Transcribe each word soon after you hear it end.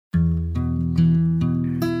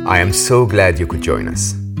I am so glad you could join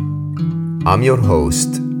us. I'm your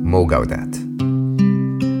host, Mo Gaudat.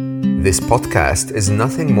 This podcast is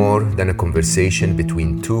nothing more than a conversation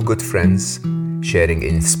between two good friends sharing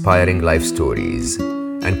inspiring life stories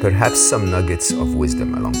and perhaps some nuggets of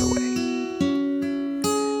wisdom along the way.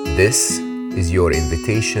 This is your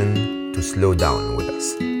invitation to slow down with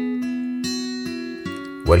us.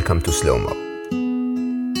 Welcome to Slow Mo.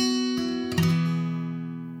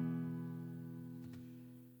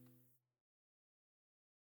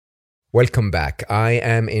 Welcome back. I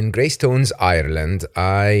am in Greystones, Ireland.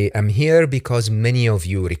 I am here because many of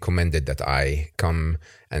you recommended that I come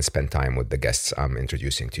and spend time with the guests I'm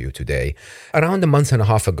introducing to you today. Around a month and a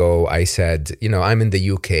half ago, I said, I'm in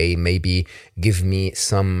the UK, maybe give me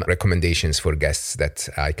some recommendations for guests that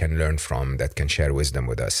I can learn from, that can share wisdom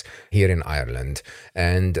with us here in Ireland.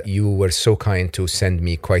 And you were so kind to send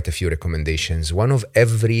me quite a few recommendations. One of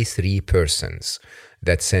every three persons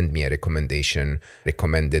that sent me a recommendation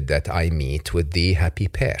recommended that I meet with the Happy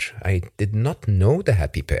Pear. I did not know the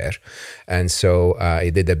Happy Pear. And so I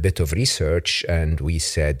did a bit of research and we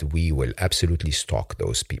said we will absolutely stalk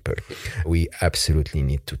those people. We absolutely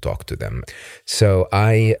need to talk to them. So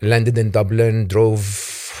I landed in Dublin,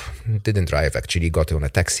 didn't drive actually, got on a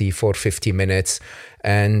taxi for 50 minutes.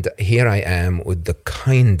 And here I am with the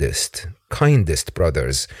kindest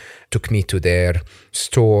brothers. Took me to their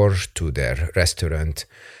store, to their restaurant,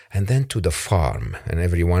 and then to the farm. And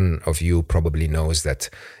every one of you probably knows that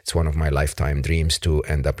it's one of my lifetime dreams to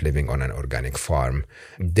end up living on an organic farm.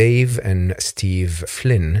 Dave and Steve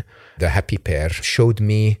Flynn, the Happy Pear, showed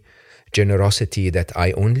me generosity that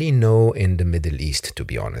I only know in the Middle East, to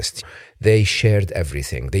be honest. They shared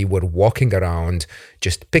everything. They were walking around,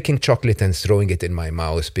 just picking chocolate and throwing it in my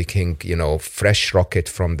mouth, picking, fresh rocket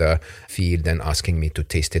from the field and asking me to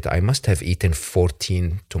taste it. I must have eaten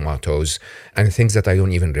 14 tomatoes and things that I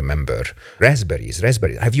don't even remember. Raspberries.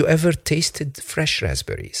 Have you ever tasted fresh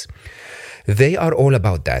raspberries? They are all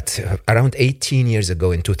about that. Around 18 years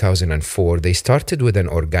ago in 2004, they started with an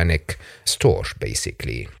organic store,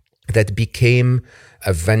 basically, that became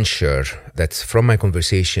a venture that, from my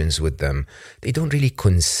conversations with them, they don't really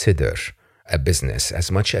consider a business as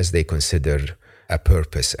much as they consider a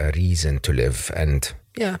purpose, a reason to live and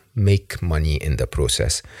make money in the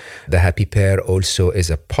process. The Happy Pear also is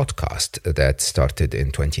a podcast that started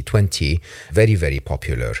in 2020, very, very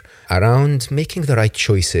popular, around making the right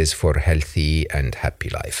choices for healthy and happy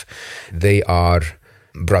life. They are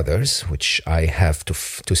brothers, which I have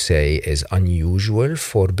to say is unusual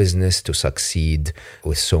for business to succeed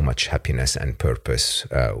with so much happiness and purpose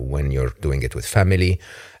when you're doing it with family.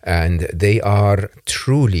 And they are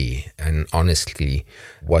truly and honestly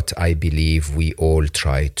what I believe we all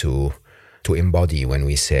try to embody when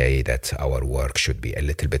we say that our work should be a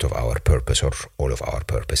little bit of our purpose or all of our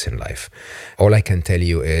purpose in life. All I can tell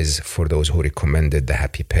you is, for those who recommended the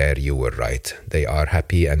Happy Pear, you were right. They are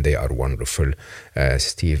happy and they are wonderful.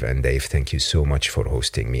 Steve and Dave, thank you so much for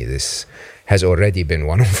hosting me. This has already been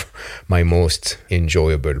one of my most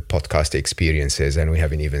enjoyable podcast experiences, and we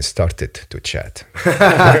haven't even started to chat.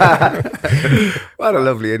 What a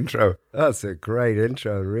lovely intro. That's a great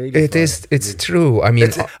intro, really. It's true. I mean,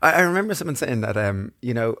 I remember someone saying that,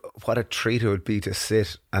 what a treat it would be to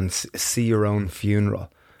sit and see your own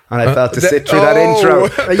funeral. And I felt to sit through that intro.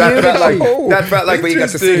 That felt like we got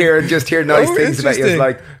to sit here and just hear nice things about you. It's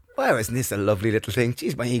like, wow, isn't this a lovely little thing?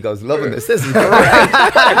 Jeez, my ego's loving this. This is great.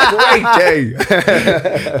 Great day.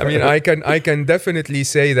 I mean, I can definitely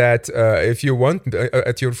say that if you want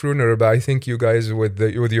at your funeral, but I think you guys with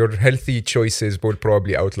your healthy choices will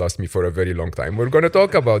probably outlast me for a very long time. We're going to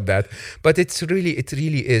talk about that, but it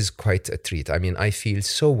really is quite a treat. I mean, I feel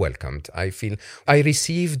so welcomed. I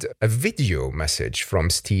received a video message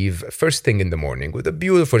from Steve first thing in the morning with a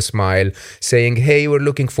beautiful smile saying, "Hey, we're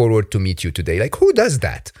looking forward to meet you today." Like, who does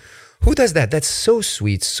that? Who does that? That's so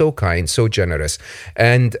sweet, so kind, so generous.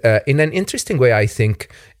 And in an interesting way, I think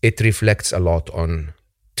it reflects a lot on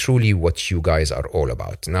truly what you guys are all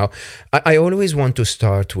about. Now, I always want to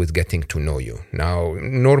start with getting to know you. Now,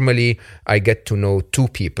 normally I get to know two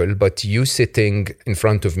people, but you sitting in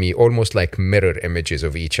front of me, almost like mirror images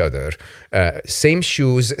of each other. Same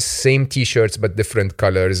shoes, same t-shirts, but different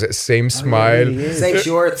colors, same smile. Same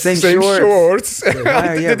shorts. Same shorts.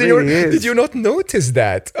 Did you not notice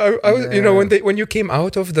that? When you came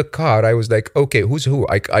out of the car, I was like, okay, who's who?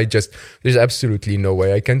 There's absolutely no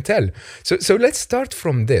way I can tell. So let's start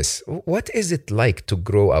from this. What is it like to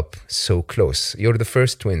grow up so close? You're the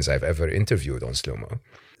first twins I've ever interviewed on Slow Mo.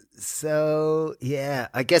 So yeah,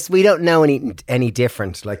 I guess we don't know any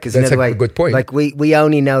different. Like, because that's a good point. Like we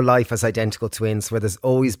only know life as identical twins, where there's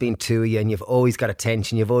always been two of you, and you've always got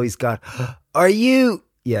attention. You've always got, are you?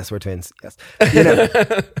 Yes, we're twins. Yes, you know,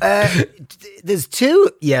 there's two.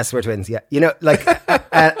 Yes, we're twins. Yeah, you know, like,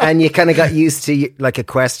 and you kind of got used to like a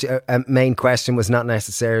question. A main question was not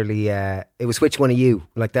necessarily. It was which one of you.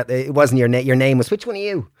 Like that. It wasn't your name. Your name was which one of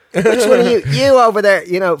you. Which one of you? You over there.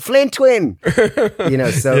 You know, Flint twin. You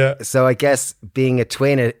know. So I guess being a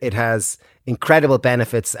twin, it has incredible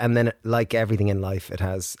benefits, and then like everything in life, it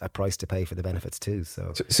has a price to pay for the benefits too.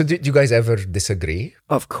 So did you guys ever disagree?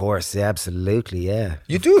 Of course, yeah, absolutely, yeah.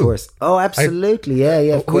 You do? Of course. Oh, absolutely,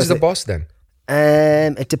 yeah. Who's the boss then?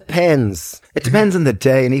 It depends. It depends on the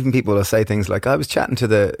day, and even people will say things like, "I was chatting to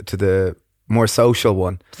the more social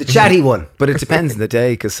one, the chatty one." But it depends on the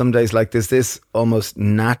day, because some days, like, there's this almost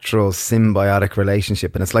natural symbiotic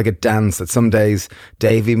relationship, and it's like a dance. That some days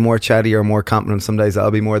Dave be more chatty or more confident, some days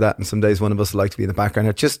I'll be more that, and some days one of us will like to be in the background.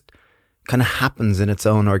 It just kind of happens in its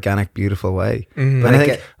own organic, beautiful way. Mm-hmm.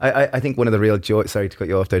 And I think one of the real joy. Sorry to cut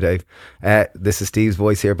you off there, Dave. This is Steve's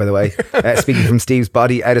voice here, by the way, speaking from Steve's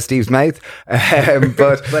body out of Steve's mouth. But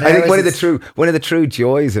I think one of the true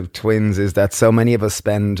joys of twins is that so many of us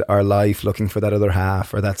spend our life looking for that other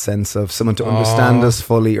half, or that sense of someone to understand us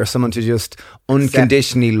fully, or someone to just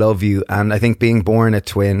unconditionally love you. And I think being born a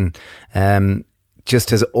twin,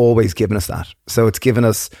 just has always given us that. So it's given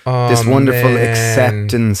us this wonderful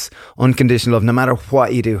acceptance, unconditional love, no matter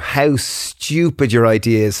what you do, how stupid your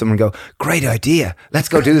idea is. Someone go, great idea, let's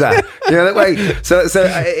go do that. You know, that way. So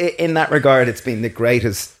in that regard, it's been the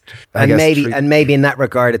greatest. Maybe in that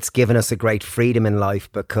regard, it's given us a great freedom in life,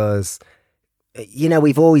 because, you know,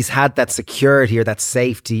 we've always had that security or that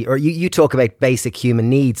safety, or you talk about basic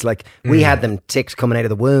human needs. Like we had them ticked coming out of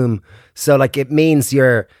the womb. So like, it means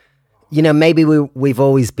you know, maybe we've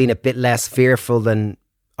always been a bit less fearful than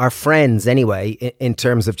our friends anyway, in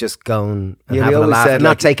terms of just going and having a laugh, and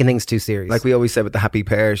not taking things too serious. Like we always said with the happy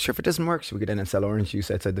Pear, sure, if it doesn't work, should we get in and sell orange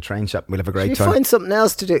juice outside the train shop? We'll have a great time. Find something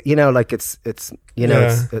else to do. You know, like it's you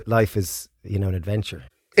know, life is, you know, an adventure.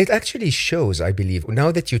 It actually shows, I believe.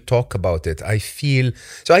 Now that you talk about it, I feel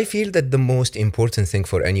that the most important thing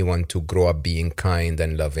for anyone to grow up being kind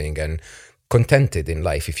and loving and contented in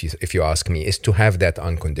life, if you ask me, is to have that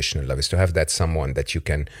unconditional love, is to have that someone that you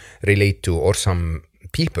can relate to, or some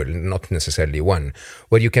people, not necessarily one,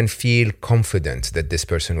 where you can feel confident that this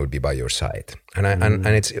person will be by your side. And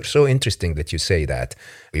it's so interesting that you say that.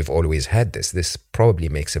 We've always had this. This probably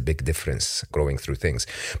makes a big difference growing through things.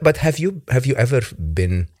 But have you ever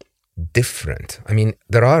been different? I mean,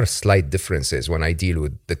 there are slight differences when I deal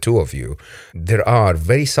with the two of you. There are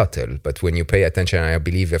very subtle, but when you pay attention,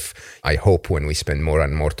 I hope when we spend more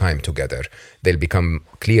and more time together, they'll become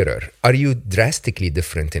clearer. Are you drastically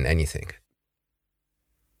different in anything?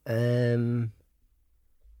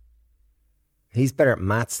 He's better at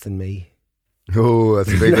maths than me. Oh,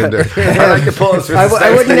 that's a big one there. I like the pause for I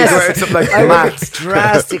wouldn't necessarily maths.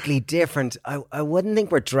 Drastically different. I wouldn't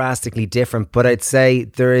think we're drastically different, but I'd say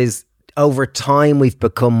there is, over time, we've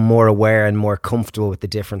become more aware and more comfortable with the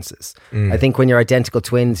differences. I think when you're identical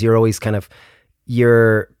twins, you're always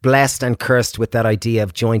you're blessed and cursed with that idea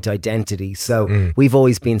of joint identity. So we've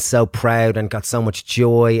always been so proud and got so much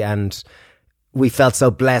joy, and we felt so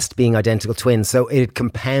blessed being identical twins. So it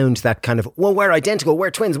compounds that kind of, well, we're identical, we're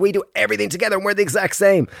twins, we do everything together, and we're the exact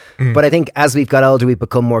same. But I think as we've got older, we've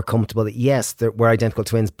become more comfortable that yes, we're identical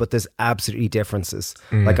twins, but there's absolutely differences.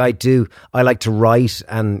 Like I like to write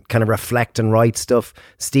and kind of reflect and write stuff.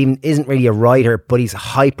 Stephen isn't really a writer, but he's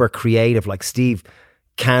hyper creative. Like Steve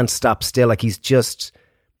can't stop still. Like he's just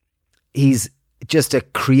a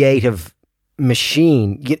creative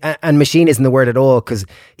machine, and machine isn't the word at all, because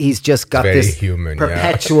he's just got this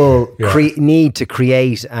perpetual need to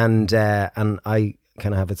create, and I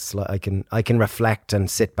kind of have it. I can reflect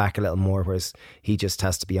and sit back a little more, whereas he just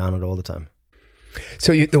has to be on it all the time.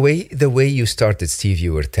 So the way you started, Steve,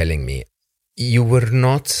 you were telling me you were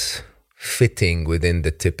not fitting within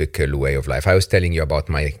the typical way of life. I was telling you about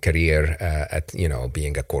my career at,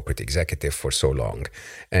 being a corporate executive for so long,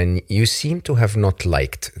 and you seem to have not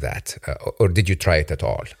liked that. Or did you try it at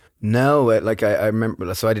all? No, I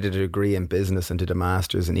remember, so I did a degree in business and did a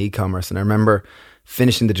master's in e-commerce, and I remember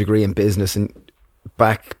finishing the degree in business and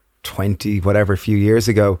back 20, whatever, a few years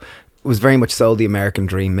ago, was very much sold the American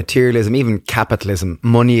dream, materialism, even capitalism,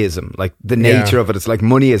 moneyism, like the nature of it. It's like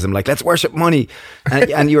moneyism, like let's worship money.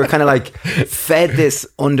 And you were kind of like fed this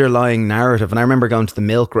underlying narrative. And I remember going to the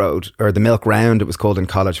Milk Road, or the Milk Round, it was called in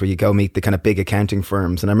college, where you go meet the kind of big accounting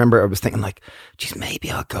firms. And I remember I was thinking like, geez, maybe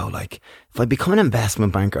I'll go, like, if I become an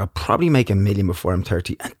investment banker, I'll probably make $1 million before I'm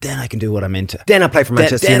 30, and then I can do what I'm into. Then I'll play for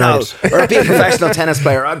Manchester United. Or I'll be a professional tennis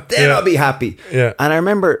player. Then I'll be happy. Yeah. And I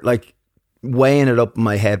remember like weighing it up in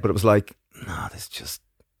my head, but it was like, no, this just,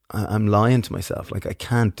 I'm lying to myself. Like, I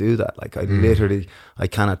can't do that. Like, I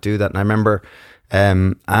cannot do that. And I remember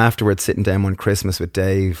afterwards sitting down one Christmas with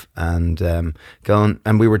Dave and going,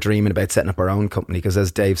 and we were dreaming about setting up our own company, because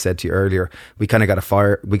as Dave said to you earlier, we kind of got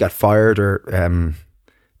fired or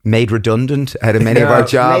made redundant out of many of our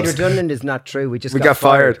jobs. Made redundant is not true. We got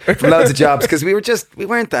fired from loads of jobs because we weren't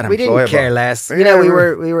that employable. We didn't care less. You know, we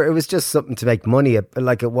were. It was just something to make money.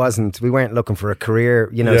 Like, it wasn't. We weren't looking for a career.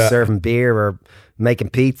 You know, serving beer or making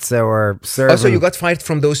pizza or serving. Also, you got fired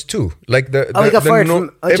from those too. Like we got fired from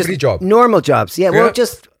every job. Normal jobs. Yeah. Well,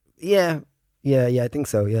 just Yeah, I think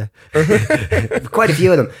so, yeah. Quite a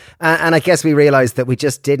few of them. And I guess we realised that we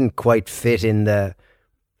just didn't quite fit in the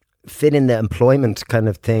employment kind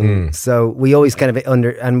of thing. So we always kind of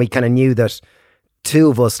and we kind of knew that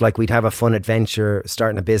two of us, like, we'd have a fun adventure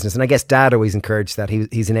starting a business. And I guess Dad always encouraged that.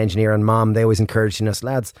 He's an engineer, and Mom, they always encouraged us,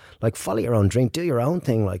 lads, like, follow your own dream, do your own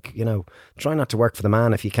thing, like, you know, try not to work for the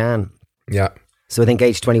man if you can. Yeah. So I think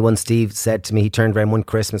age 21, Steve said to me, he turned around one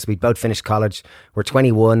Christmas, we'd both finished college, we're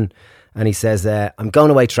 21, and he says, I'm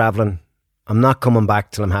going away travelling, I'm not coming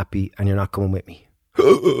back till I'm happy, and you're not coming with me.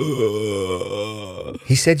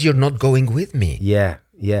 He said, you're not going with me. Yeah.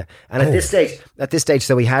 And at this stage,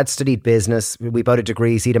 so we had studied business. We both had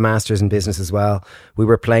degrees. He had a master's in business as well. We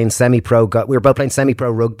were playing semi-pro. We were both playing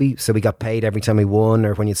semi-pro rugby, so we got paid every time we won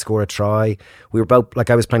or when you'd score a try. We were both,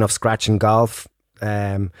 like, I was playing off scratch in golf.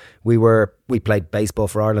 We played baseball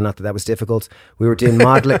for Ireland. Not that was difficult. We were doing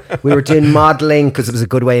modelling. Because it was a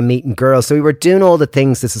good way of meeting girls. So we were doing all the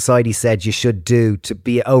things that society said you should do to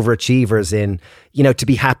be overachievers in, you know, to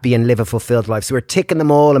be happy and live a fulfilled life. So we were ticking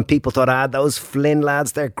them all, and people thought, those Flynn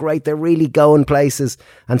lads, they're great. They're really going places.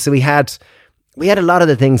 And so we had a lot of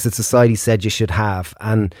the things that society said you should have.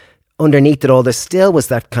 And underneath it all, there still was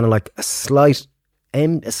that kind of like a slight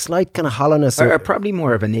kind of hollowness, or probably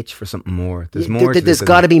more of a niche for something more. There's more. There's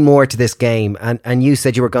got to be more to this game. And you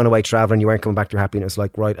said you were going away traveling, you weren't coming back to your happy, and it was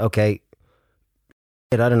like, right, okay,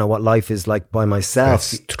 I don't know what life is like by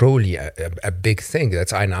myself. That's truly a big thing.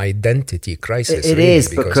 That's an identity crisis. It really is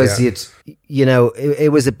because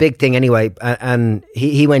it was a big thing anyway. And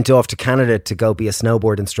he went off to Canada to go be a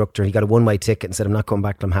snowboard instructor. He got a one-way ticket and said, I'm not coming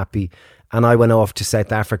back till I'm happy. And I went off to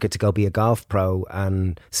South Africa to go be a golf pro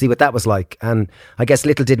and see what that was like. And I guess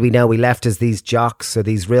little did we know, we left as these jocks or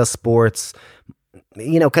these real sports,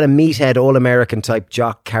 you know, kind of meathead, all-American type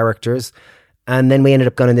jock characters. And then we ended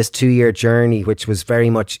up going on this 2-year journey, which was very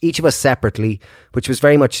much, each of us separately, which was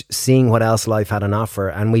very much seeing what else life had on offer.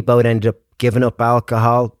 And we both ended up giving up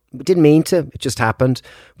alcohol. We didn't mean to, it just happened.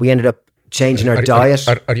 We ended up changing our diet.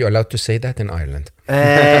 Are you allowed to say that in Ireland?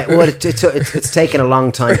 Well, it's taken a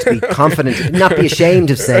long time to be confident, not be ashamed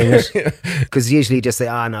of saying it, because usually you just say,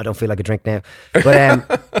 no, I don't feel like a drink now.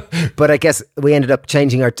 But I guess we ended up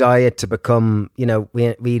changing our diet to become, you know,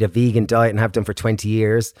 we eat a vegan diet and have done for 20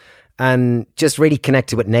 years, and just really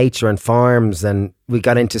connected with nature and farms, and we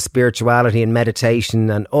got into spirituality and meditation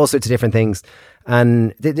and all sorts of different things.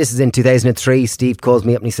 And this is in 2003. Steve calls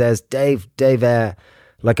me up and he says, Dave,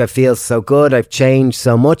 like, I feel so good. I've changed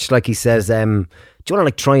so much. Like, he says, do you want to,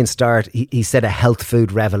 like, try and start, he said, a health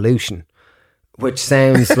food revolution, which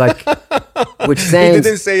sounds like, He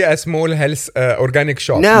didn't say a small health organic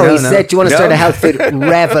shop. No, he said, do you want to start a health food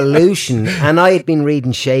revolution? And I had been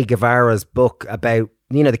reading Che Guevara's book about,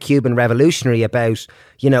 you know, the Cuban revolutionary, about,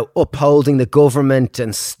 you know, upholding the government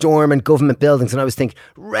and storming government buildings. And I was thinking,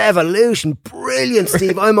 revolution, brilliant,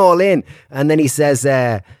 Steve, I'm all in. And then he says, do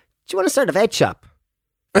you want to start a veg shop?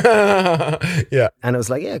 Yeah. And it was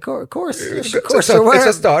like, yeah, of course. It's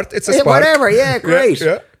a start. It's a spark. Whatever, yeah, great.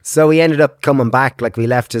 Yeah. So we ended up coming back, like, we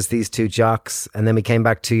left as these two jocks, and then we came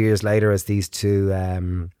back 2 years later as these two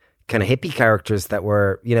kind of hippie characters that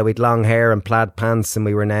were, you know, we'd long hair and plaid pants, and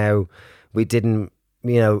we didn't,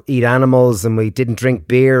 you know, eat animals, and we didn't drink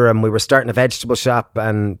beer, and we were starting a vegetable shop,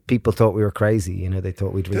 and people thought we were crazy. You know, they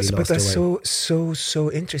thought we'd really lost our way. But that's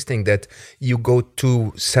so interesting that you go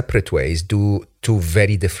two separate ways, do two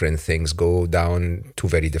very different things, go down two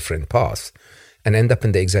very different paths, and end up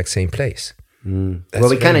in the exact same place. Well,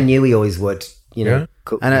 we kind of knew we always would, you know. Yeah.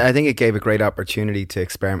 Cool. And I think it gave a great opportunity to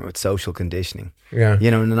experiment with social conditioning. Yeah. You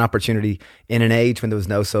know, and an opportunity in an age when there was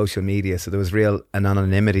no social media. So there was real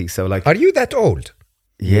anonymity. So like... Are you that old?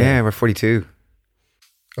 Yeah, we're 42.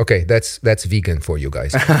 Okay, that's vegan for you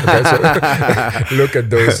guys. Okay, so look at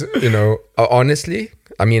those, you know, honestly,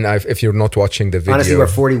 I mean, if you're not watching the video... Honestly, we're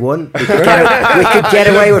 41. We could get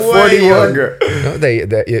away with 41. Younger. No,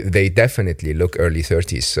 they definitely look early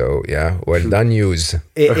 30s. So, yeah, well done, news.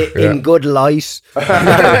 In good light,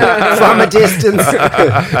 from a distance.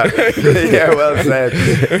 Yeah, well said.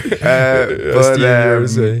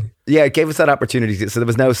 Yeah, it gave us that opportunity. So there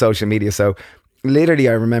was no social media. So literally,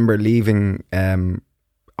 I remember leaving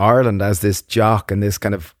Ireland as this jock and this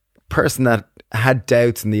kind of person that had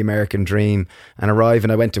doubts in the American dream, and arriving.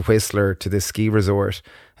 I went to Whistler to this ski resort.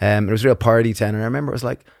 It was a real party town, and I remember I was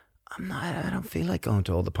like, I don't feel like going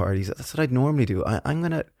to all the parties. That's what I'd normally do.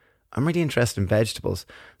 I'm really interested in vegetables.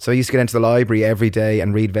 So I used to get into the library every day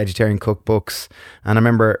and read vegetarian cookbooks. And I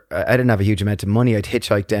remember I didn't have a huge amount of money. I'd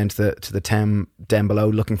hitchhike down to the town down below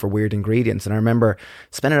looking for weird ingredients. And I remember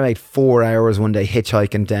spending about 4 hours one day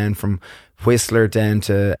hitchhiking down from Whistler down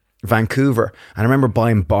to Vancouver. And I remember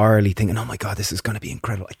buying barley thinking, oh my God, this is going to be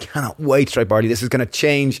incredible. I cannot wait to try barley. This is going to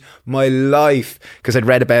change my life. Because I'd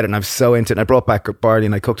read about it and I was so into it. And I brought back barley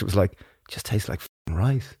and I cooked it. It was like, it just tastes like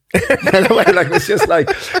rice. Like it's just like,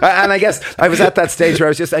 and I guess I was at that stage where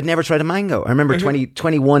I'd never tried a mango. I remember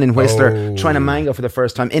 21 in Whistler trying a mango for the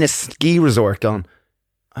first time in a ski resort going,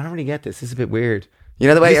 I don't really get this. This is a bit weird. You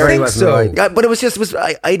know the way Harry was so. Right. But it was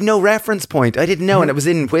I had no reference point. I didn't know, and it was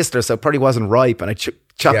in Whistler, so it probably wasn't ripe. And I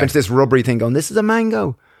chopped into this rubbery thing, going, "This is a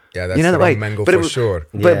mango." Yeah, that's the wrong mango for sure.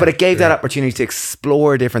 But it gave that opportunity to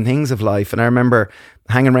explore different things of life. And I remember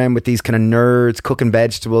hanging around with these kind of nerds, cooking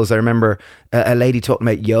vegetables. I remember a lady talking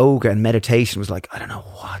about yoga and meditation. Was like, I don't know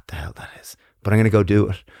what the hell that is, but I'm going to go do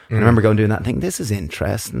it. And I remember going doing that and thinking, this is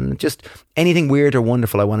interesting. Just anything weird or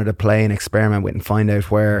wonderful I wanted to play and experiment with and find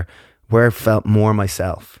out where I felt more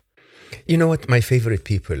myself. You know what? My favorite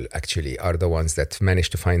people actually are the ones that manage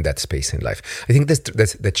to find that space in life. I think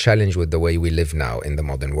that's the challenge with the way we live now in the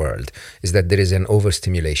modern world, is that there is an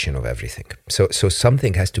overstimulation of everything. So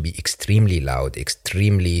something has to be extremely loud,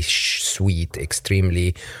 extremely sweet,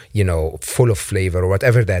 extremely, full of flavor or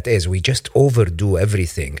whatever that is. We just overdo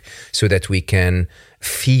everything so that we can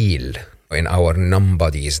feel in our numb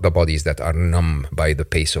bodies, the bodies that are numb by the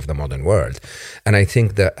pace of the modern world. And I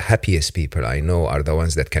think the happiest people I know are the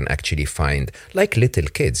ones that can actually find, like little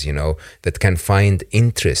kids, that can find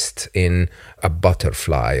interest in a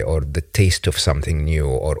butterfly or the taste of something new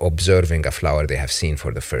or observing a flower they have seen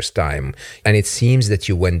for the first time. And it seems that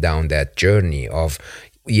you went down that journey of,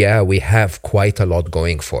 we have quite a lot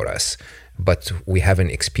going for us, but we haven't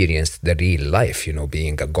experienced the real life,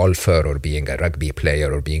 being a golfer or being a rugby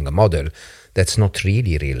player or being a model. That's not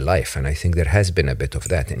really real life. And I think there has been a bit of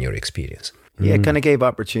that in your experience. Yeah, it kind of gave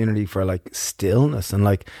opportunity for like stillness. And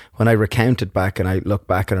like when I recount it back and I look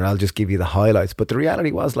back at it, I'll just give you the highlights. But the reality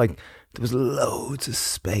was like there was loads of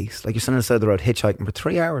space. Like you're standing on the side of the road hitchhiking for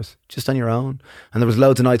 3 hours just on your own. And there was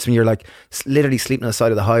loads of nights when you're like literally sleeping on the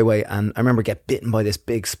side of the highway. And I remember get bitten by this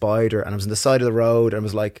big spider and I was on the side of the road and I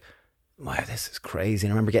was like, wow, this is crazy.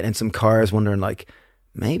 And I remember getting in some cars wondering like,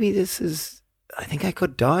 maybe I think I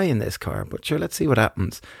could die in this car, but sure, let's see what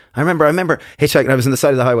happens. I remember hitchhiking. I was on the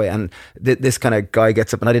side of the highway and this kind of guy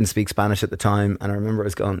gets up and I didn't speak Spanish at the time. And I remember I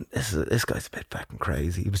was going, this guy's a bit fucking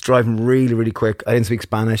crazy. He was driving really, really quick. I didn't speak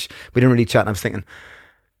Spanish. We didn't really chat. And I was thinking,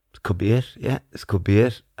 this could be it. Yeah, this could be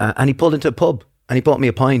it. And he pulled into a pub and he bought me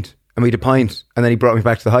a pint and we had a pint. And then he brought me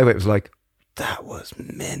back to the highway. It was like, that was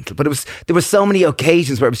mental. But there were so many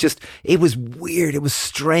occasions where it was weird. It was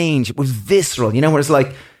strange. It was visceral, where it's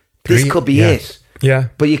like, this could be it. Yeah.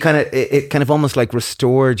 But it kind of almost like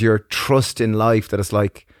restored your trust in life that it's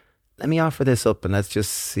like, let me offer this up and let's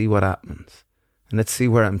just see what happens. And let's see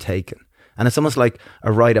where I'm taken. And it's almost like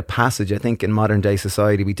a rite of passage. I think in modern day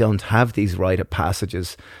society, we don't have these rite of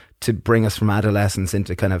passages to bring us from adolescence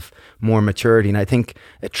into kind of more maturity. And I think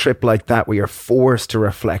a trip like that where you're forced to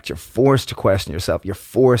reflect, you're forced to question yourself, you're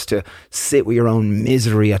forced to sit with your own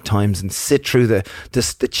misery at times and sit through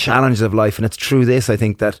the challenges of life. And it's through this, I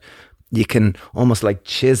think, that you can almost like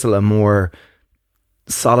chisel a more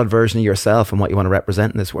solid version of yourself and what you want to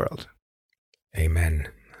represent in this world. Amen.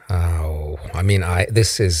 Oh, I mean,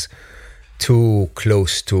 this is too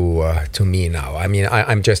close to me now. I mean,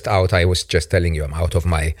 I'm just out. I was just telling you, I'm out of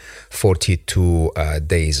my 42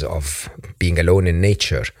 days of being alone in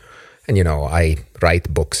nature. And, I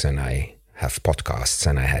write books and I have podcasts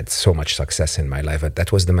and I had so much success in my life. But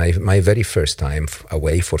that was my very first time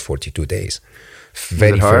away for 42 days.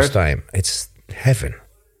 Very first time. It's heaven.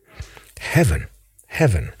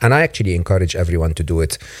 heaven. And I actually encourage everyone to do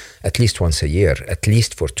it at least once a year, at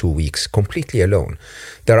least for 2 weeks, completely alone.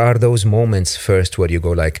 There are those moments first where you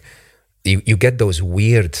go like, you get those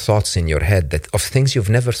weird thoughts in your head that of things you've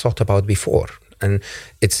never thought about before. And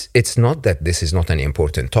it's not that this is not an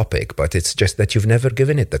important topic, but it's just that you've never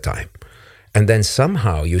given it the time. And then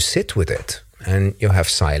somehow you sit with it and you have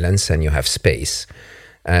silence and you have space.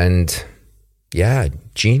 And yeah,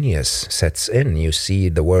 genius sets in. You see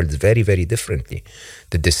the world very, very differently.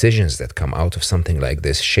 The decisions that come out of something like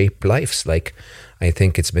this shape lives, like I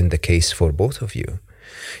think it's been the case for both of you.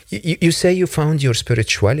 You say you found your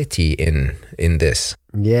spirituality in this.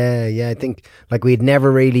 Yeah. I think like we'd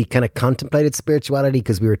never really kind of contemplated spirituality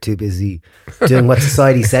because we were too busy doing what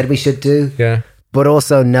society said we should do. Yeah. But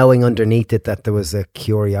also knowing underneath it that there was a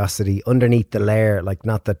curiosity underneath the layer, like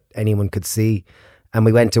not that anyone could see. And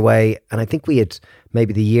we went away, and I think we had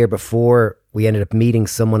maybe the year before we ended up meeting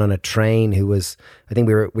someone on a train who was, I think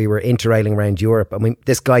we were interrailing around Europe, and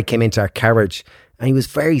this guy came into our carriage, and he was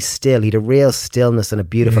very still. He had a real stillness and a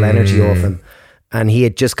beautiful energy off him, and he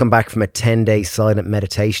had just come back from a 10-day silent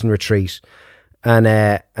meditation retreat, and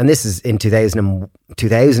this is in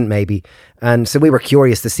 2000 maybe, and so we were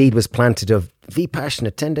curious. The seed was planted of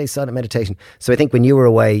Vipassana, 10-day silent meditation. So I think when you were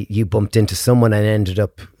away, you bumped into someone and ended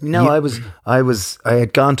up. No, I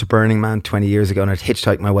had gone to Burning Man 20 years ago, and I'd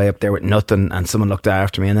hitchhiked my way up there with nothing, and someone looked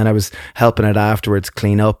after me, and then I was helping it afterwards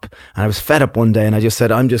clean up, and I was fed up one day, and I just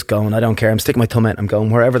said, I'm just going, I don't care, I'm sticking my thumb out, I'm going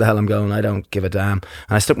wherever the hell I'm going, I don't give a damn.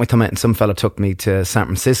 And I stuck my thumb out, and some fella took me to San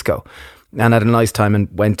Francisco. And I had a nice time and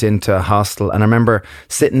went into a hostel. And I remember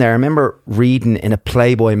sitting there. I remember reading in a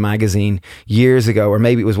Playboy magazine years ago, or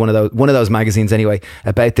maybe it was one of those magazines anyway,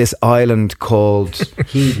 about this island called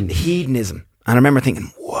hedonism. And I remember thinking,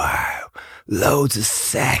 wow, loads of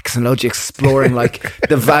sex and loads of exploring like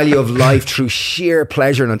the value of life through sheer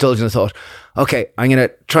pleasure and indulgence. I thought, okay, I'm going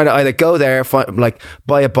to try to either go there,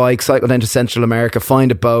 buy a bike, cycle down to Central America, find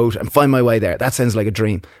a boat and find my way there. That sounds like a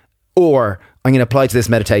dream. Or I'm going to apply to this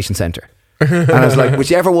meditation center. And I was like,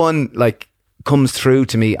 whichever one like comes through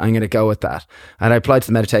to me, I'm going to go with that. And I applied to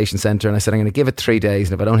the meditation center, and I said, I'm going to give it 3 days,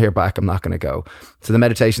 and if I don't hear back, I'm not going to go. So the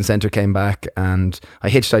meditation center came back, and I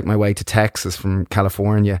hitchhiked my way to Texas from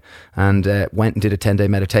California, and went and did a 10-day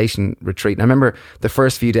meditation retreat. And I remember the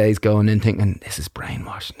first few days going in thinking, this is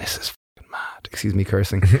brainwashing, this is fucking mad, excuse me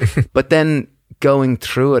cursing. But then going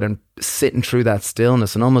through it and sitting through that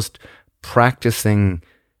stillness and almost practicing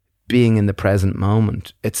being in the present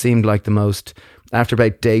moment, it seemed like the most, after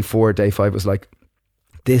about day 4, day 5, it was like,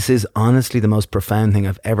 this is honestly the most profound thing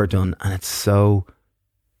I've ever done, and it's so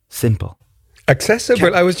simple.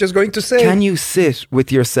 Accessible, I was just going to say. Can you sit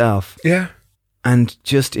with yourself and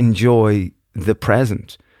just enjoy the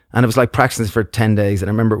present? And it was like practicing this for 10 days, and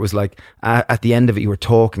I remember it was like, at the end of it, you were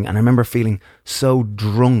talking, and I remember feeling so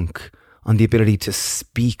drunk on the ability to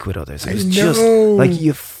speak with others. It was just like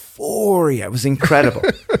euphoria. It was incredible.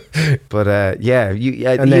 But you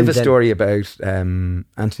have a story about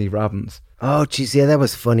Anthony Robbins. Oh geez, yeah, that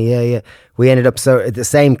was funny. Yeah. We ended up the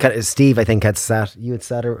same kind of Steve, I think, had sat. You had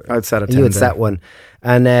sat, or I'd sat. You had sat one,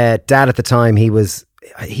 and Dad at the time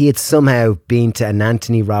he had somehow been to an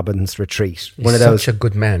Anthony Robbins retreat. He's such a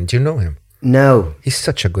good man. Do you know him? No, he's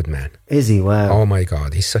such a good man. Is he? Wow. Oh my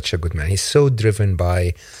God, he's such a good man. He's so driven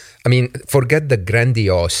by, I mean, forget the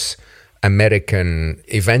grandiose American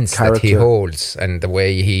events that he holds and the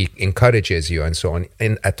way he encourages you and so on.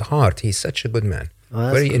 And at heart, he's such a good man.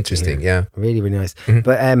 Oh, very interesting, yeah. Really, really nice. Mm-hmm.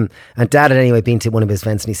 But and Dad had anyway been to one of his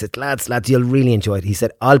events, and he said, lads, you'll really enjoy it. He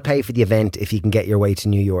said, I'll pay for the event if you can get your way to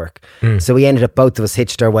New York. So we ended up, both of us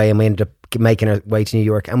hitched our way, and we ended up making our way to New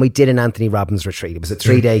York, and we did an Anthony Robbins retreat. It was a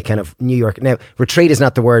 3-day kind of New York. Now, retreat is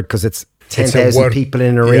not the word because it's 10,000 people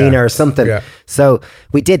in an arena or something. Yeah. So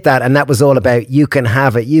we did that, and that was all about you can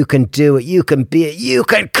have it, you can do it, you can be it, you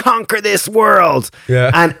can conquer this world.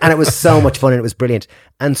 Yeah. And it was so much fun, and it was brilliant.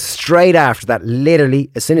 And straight after that,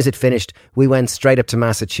 literally, as soon as it finished, we went straight up to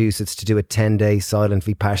Massachusetts to do a 10-day silent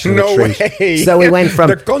Vipassana retreat. Way. So we went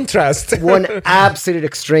from the contrast. one absolute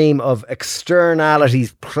extreme of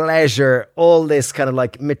externalities, pleasure, all this kind of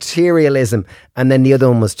like materialism, and then the other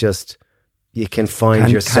one was just, you can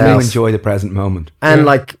find yourself. Can you enjoy the present moment? And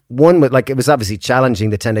like one with, like, it was obviously challenging,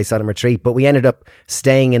 the 10-day silent retreat, but we ended up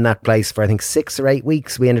staying in that place for I think 6 or 8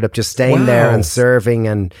 weeks. We ended up just staying there and serving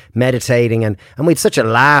and meditating, and we had such a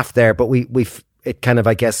laugh there. But it kind of,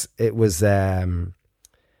 I guess it was just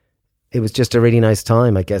a really nice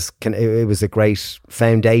time. I guess it was a great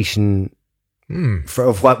foundation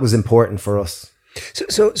of what was important for us.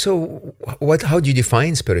 So how do you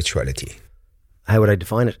define spirituality? How would I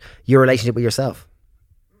define it? Your relationship with yourself.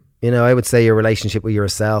 You know, I would say your relationship with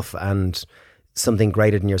yourself, and something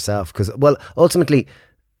greater than yourself. Because, well, ultimately,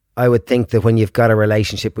 I would think that when you've got a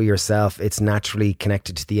relationship with yourself, it's naturally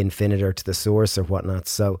connected to the infinite or to the source or whatnot.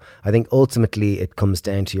 So I think ultimately it comes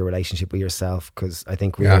down to your relationship with yourself, because I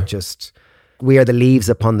think we are the leaves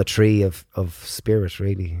upon the tree of spirit,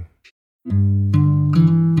 really.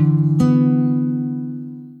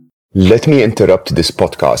 Let me interrupt this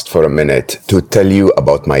podcast for a minute to tell you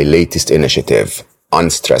about my latest initiative,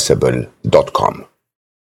 unstressable.com.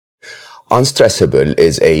 Unstressable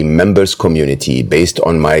is a members community based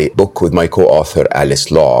on my book with my co-author Alice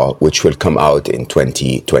Law, which will come out in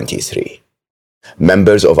 2023.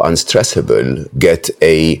 Members of Unstressable get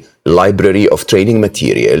a library of training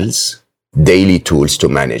materials, daily tools to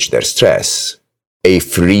manage their stress, a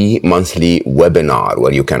free monthly webinar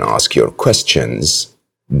where you can ask your questions,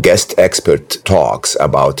 guest expert talks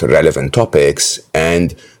about relevant topics,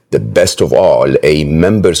 and the best of all, a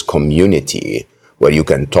members community where you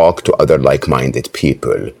can talk to other like-minded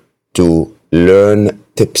people to learn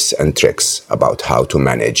tips and tricks about how to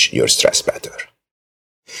manage your stress better.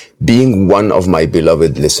 Being one of my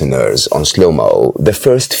beloved listeners on Slow-Mo, the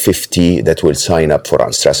first 50 that will sign up for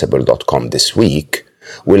unstressable.com this week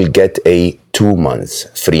will get a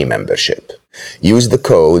 2-month free membership. Use the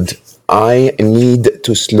code I need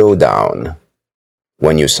to slow down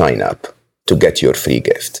when you sign up to get your free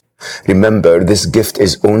gift. Remember, this gift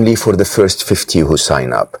is only for the first 50 who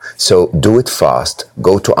sign up. So do it fast.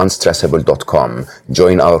 Go to unstressable.com,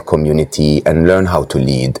 join our community, and learn how to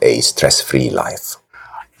lead a stress-free life.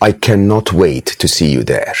 I cannot wait to see you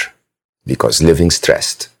there, because living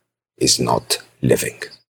stressed is not living.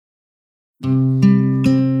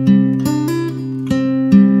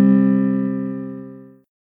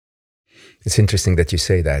 It's interesting that you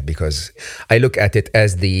say that, because I look at it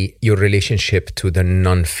as your relationship to the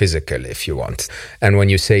non-physical, if you want. And when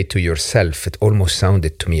you say to yourself, it almost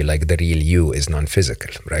sounded to me like the real you is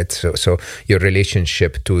non-physical, right? So your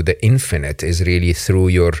relationship to the infinite is really through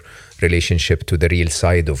your relationship to the real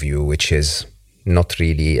side of you, which is not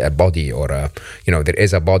really a body or there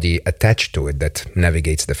is a body attached to it that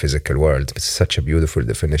navigates the physical world. It's such a beautiful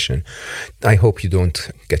definition. I hope you don't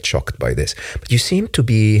get shocked by this. But you seem to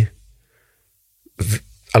be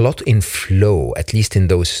a lot in flow, at least in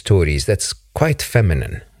those stories. That's quite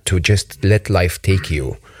feminine, to just let life take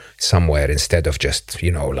you somewhere instead of just,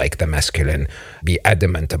 like the masculine, be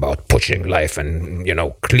adamant about pushing life and,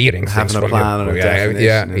 clearing things having a plan and a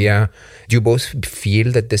definition. Yeah. Do you both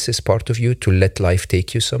feel that this is part of you, to let life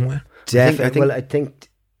take you somewhere? I think.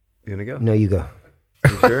 You want to go? No, you go.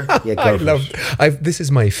 You sure? Yeah, go. This is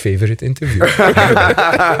my favorite interview.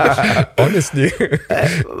 Honestly.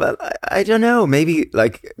 Well, I don't know. Maybe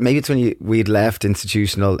it's when we'd left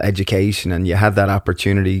institutional education and you had that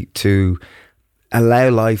opportunity to allow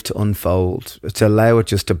life to unfold, to allow it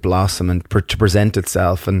just to blossom and to present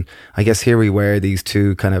itself. And I guess here we were, these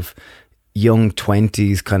two kind of young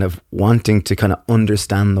 20s, kind of wanting to kind of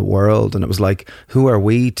understand the world. And it was like, who are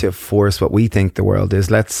we to force what we think the world is?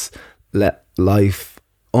 Let's let life,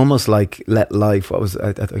 almost like let life, what was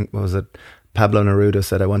it? Pablo Neruda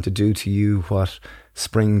said, I want to do to you what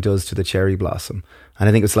spring does to the cherry blossom. And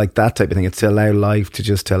I think it's like that type of thing. It's to allow life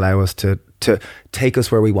to allow us to take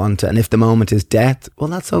us where we want to. And if the moment is death, well,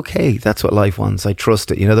 that's okay. That's what life wants. I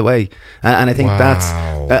trust it, the way. And I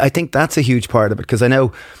think that's a huge part of it, because I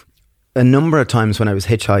know a number of times when I was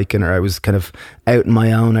hitchhiking or I was kind of out on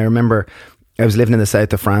my own, I remember I was living in the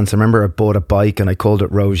south of France. I remember I bought a bike and I called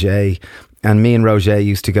it Roger. And me and Roger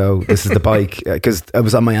used to go, this is the bike, because I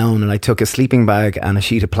was on my own, and I took a sleeping bag and a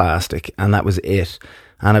sheet of plastic, and that was it.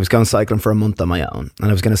 And I was going cycling for a month on my own, and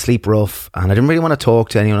I was going to sleep rough, and I didn't really want to talk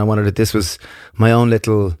to anyone. This was my own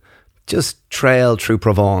little just trail through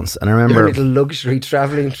Provence. And I remember your little luxury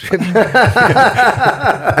traveling trip. And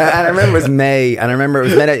I remember it was May, and I remember it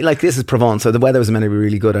was meant, like, this is Provence, so the weather was meant to be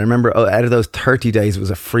really good. I remember out of those 30 days, it was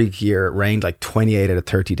a freak year. It rained like 28 out of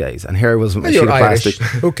 30 days, and here I was with my sheet of plastic.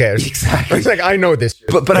 Who cares? Exactly. It's like, I know this.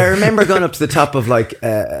 But I remember going up to the top of like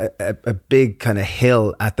a big kind of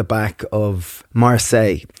hill at the back of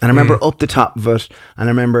Marseille, and I remember up the top of it, and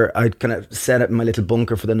I remember I'd kind of set up my little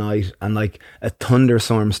bunker for the night, and like a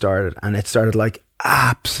thunderstorm started, and it started like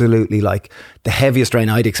absolutely like the heaviest rain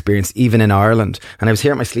I'd experienced even in Ireland. And I was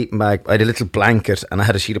here at my sleeping bag, I had a little blanket and I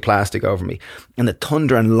had a sheet of plastic over me, and the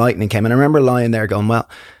thunder and lightning came, and I remember lying there going, well,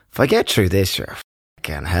 if I get through this, sure,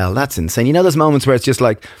 fucking hell, that's insane. Those moments where it's just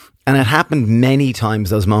like, and it happened many times,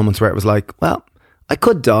 those moments where it was like, well, I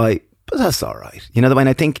could die, but that's all right. The way. And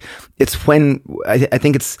I think it's when I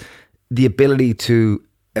think it's the ability to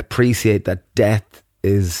appreciate that death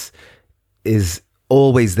is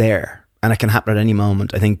always there. and it can happen at any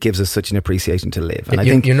moment, I think gives us such an appreciation to live. And I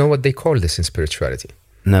think, you know what they call this in spirituality?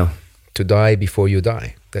 No. To die before you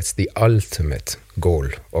die. That's the ultimate goal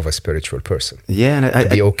of a spiritual person. Yeah. And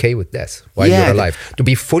to be okay with death while you're alive. To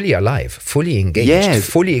be fully alive, fully engaged,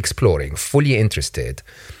 fully exploring, fully interested,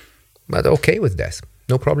 but okay with death.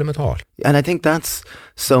 No problem at all. And I think that's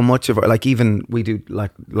so much of our, like, even we do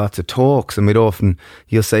like lots of talks, and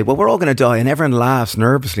you'll say, well, we're all going to die, and everyone laughs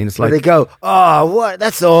nervously, and it's like, they go, oh, what?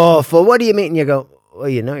 That's awful. What do you mean? And you go, well,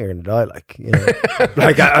 you know you're going to die, like, you know.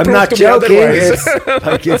 Like, I'm not joking.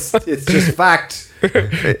 It's just fact.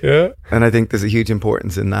 Yeah. And I think there's a huge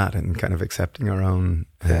importance in that, and kind of accepting our own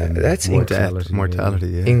that's mortality.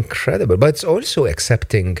 Yeah. Incredible. But it's also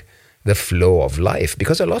accepting the flow of life,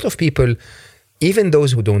 because a lot of people, even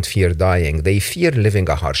those who don't fear dying, they fear living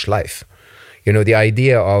a harsh life. You know, the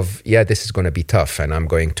idea of, this is going to be tough and I'm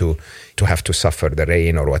going to have to suffer the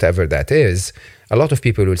rain or whatever that is. A lot of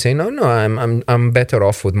people will say, no, I'm better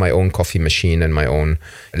off with my own coffee machine and my own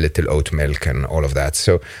little oat milk and all of that.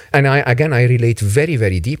 So, and I relate very,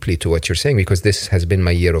 very deeply to what you're saying, because this has been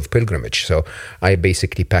my year of pilgrimage. So I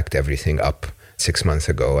basically packed everything up 6 months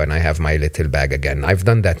ago, and I have my little bag again. I've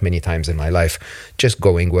done that many times in my life, just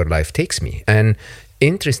going where life takes me. And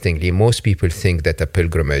interestingly, most people think that a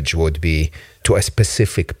pilgrimage would be to a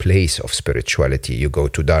specific place of spirituality. You go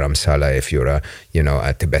to Dharamsala if you're a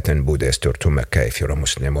Tibetan Buddhist, or to Mecca if you're a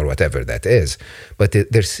Muslim, or whatever that is. But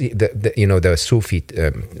there's the Sufi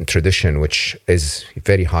tradition, which is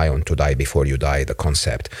very high on to die before you die, the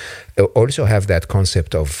concept. They also have that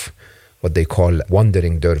concept of what they call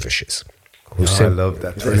wandering dervishes. I love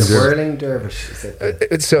that. The whirling dervish.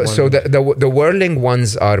 So the whirling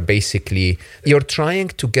ones are basically, you're trying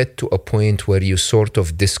to get to a point where you sort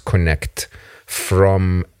of disconnect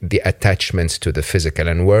from the attachments to the physical,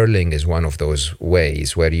 and whirling is one of those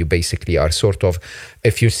ways where you basically are sort of,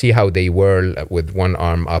 if you see how they whirl with one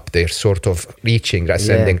arm up, they're sort of reaching,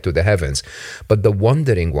 ascending to the heavens. But the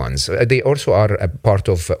wandering ones, they also are a part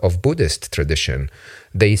of Buddhist tradition.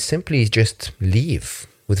 They simply just leave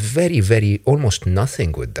with very, very, almost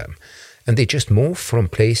nothing with them. And they just move from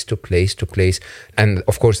place to place to place. And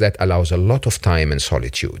of course, that allows a lot of time in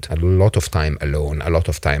solitude, a lot of time alone, a lot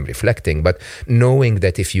of time reflecting. But knowing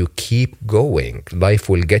that if you keep going, life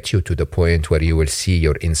will get you to the point where you will see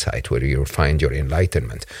your insight, where you'll find your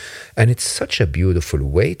enlightenment. And it's such a beautiful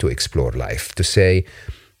way to explore life, to say,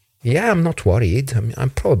 I'm not worried.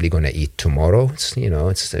 I'm probably going to eat tomorrow. It's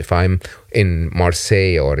if I'm in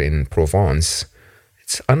Marseille or in Provence,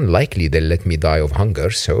 it's unlikely they'll let me die of hunger.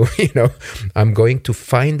 So, I'm going to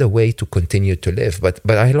find a way to continue to live. But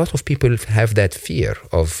a lot of people have that fear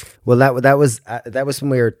of... Well, that was when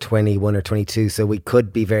we were 21 or 22, so we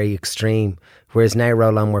could be very extreme. Whereas now,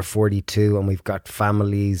 Roland, we're 42 and we've got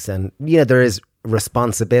families, and, there is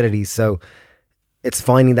responsibility. So it's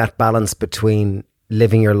finding that balance between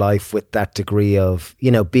living your life with that degree of,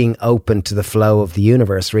 being open to the flow of the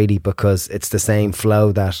universe, really, because it's the same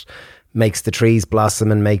flow that makes the trees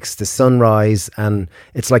blossom and makes the sun rise, and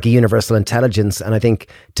it's like a universal intelligence. And I think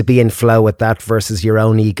to be in flow with that versus your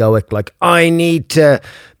own egoic, like, I need to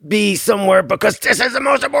be somewhere because this is the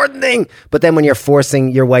most important thing. But then when you're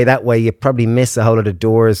forcing your way that way, you probably miss a whole lot of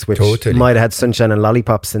doors which might have had sunshine and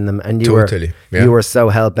lollipops in them, and you were so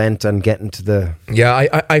hell bent on getting to the...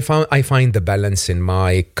 I find the balance in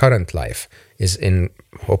my current life is in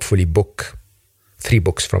hopefully 3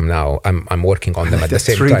 books from now. I'm working on them at the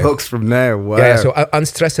same time. 3 books from now, wow. Yeah, so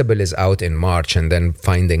Unstressable is out in March, and then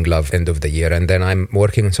Finding Love end of the year. And then I'm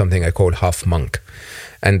working on something I call Half Monk.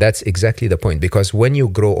 And that's exactly the point, because when you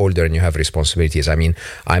grow older and you have responsibilities,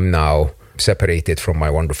 I'm now separated from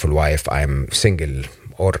my wonderful wife. I'm single,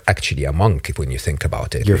 or actually a monk when you think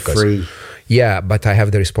about it. You're free. Yeah, but I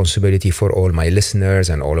have the responsibility for all my listeners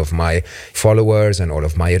and all of my followers and all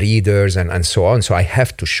of my readers and so on. So I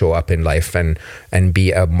have to show up in life and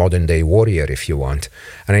be a modern day warrior, if you want.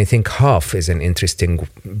 And I think half is an interesting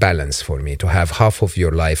balance for me, to have half of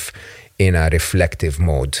your life in a reflective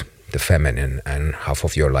mode, the feminine, and half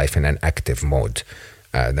of your life in an active mode,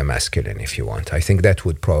 the masculine, if you want. I think that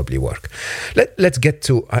would probably work. Let's get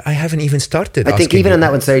to... I haven't even started. I think even on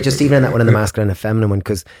that one, sorry, just even on that one, in the masculine and feminine one,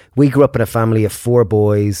 because we grew up in a family of 4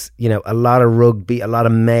 boys, a lot of rugby, a lot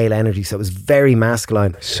of male energy, so it was very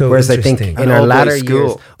masculine. So whereas I think in our latter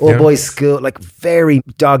years, all boys school, like very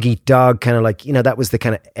dog eat dog, kind of like, that was the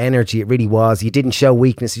kind of energy it really was. You didn't show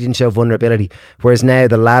weakness, you didn't show vulnerability. Whereas now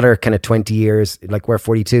the latter kind of 20 years, like we're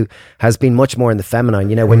 42, has been much more in the feminine.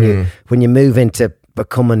 When you move into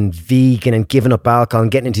becoming vegan and giving up alcohol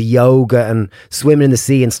and getting into yoga and swimming in the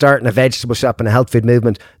sea and starting a vegetable shop and a health food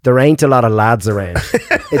movement, there ain't a lot of lads around.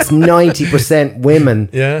 It's 90% women.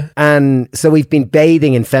 Yeah. And so we've been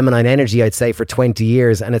bathing in feminine energy, I'd say, for 20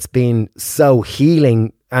 years. And it's been so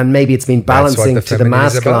healing. And maybe it's been balancing to the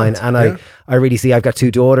masculine. And I really see, I've got 2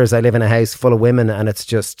 daughters. I live in a house full of women, and it's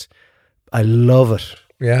just, I love it.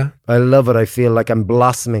 Yeah. I love it. I feel like I'm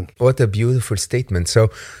blossoming. What a beautiful statement. So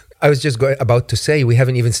I was just about to say, we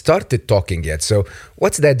haven't even started talking yet. So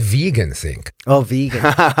what's that vegan thing? Oh, vegan.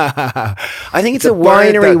 I think it's a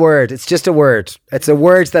binary word. It's just a word. It's a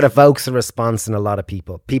word that evokes a response in a lot of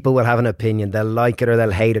people. People will have an opinion. They'll like it or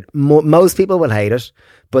they'll hate it. Most people will hate it,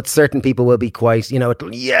 but certain people will be quite,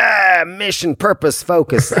 mission, purpose,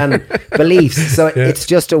 focus, and beliefs. So it's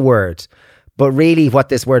just a word. But really what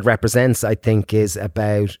this word represents, I think, is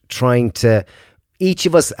about trying to... Each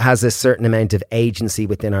of us has a certain amount of agency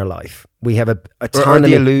within our life. We have a autonomy. Or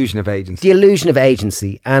the illusion of agency. The illusion of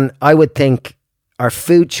agency. And I would think our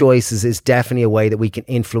food choices is definitely a way that we can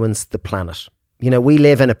influence the planet. We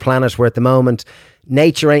live in a planet where at the moment,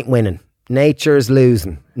 nature ain't winning. Nature's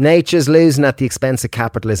losing. Nature's losing at the expense of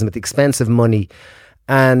capitalism, at the expense of money.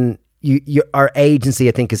 And our agency,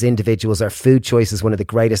 I think, as individuals, our food choice is one of the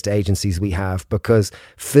greatest agencies we have, because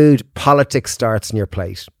politics starts in your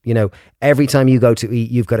plate. Every time you go to eat,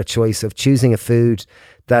 you've got a choice of choosing a food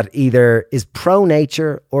that either is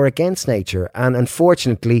pro-nature or against nature. And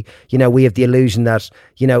unfortunately, we have the illusion that,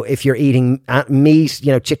 if you're eating meat,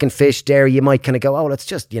 chicken, fish, dairy, you might kind of go, oh, it's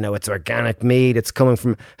just, it's organic meat. It's coming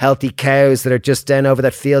from healthy cows that are just down over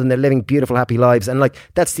that field and they're living beautiful, happy lives. And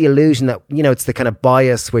that's the illusion that, it's the kind of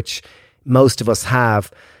bias which most of us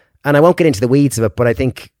have. And I won't get into the weeds of it, but I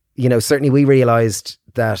think, certainly we realized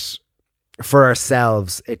that for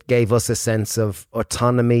ourselves, it gave us a sense of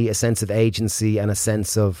autonomy, a sense of agency, and a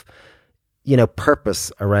sense of,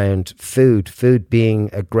 purpose around food being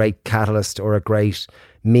a great catalyst or a great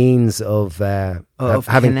means of having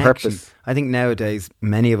connection. Purpose. I think nowadays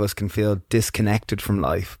many of us can feel disconnected from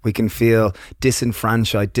life. We can feel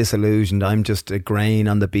disenfranchised, disillusioned. I'm just a grain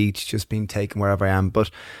on the beach, just being taken wherever I am. But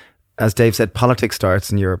as Dave said, politics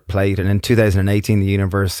starts in your plate. And in 2018, the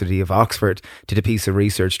University of Oxford did a piece of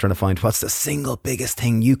research trying to find what's the single biggest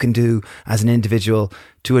thing you can do as an individual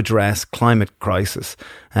to address climate crisis.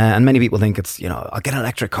 And many people think it's, I'll get an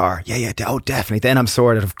electric car. Yeah, definitely. Then I'm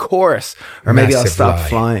sorted, of course. Or maybe I'll stop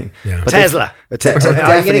flying. Yeah. Tesla. I'm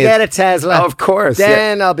going to get a Tesla. Oh, of course.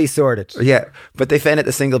 Then I'll be sorted. Yeah. But they found that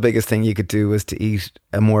the single biggest thing you could do was to eat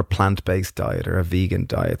a more plant-based diet or a vegan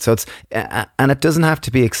diet. So and it doesn't have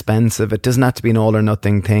to be expensive. It doesn't have to be an all or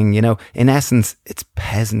nothing thing. In essence, it's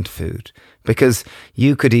peasant food. Because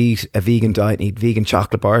you could eat a vegan diet and eat vegan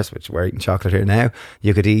chocolate bars, which we're eating chocolate here now.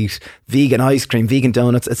 You could eat vegan ice cream, vegan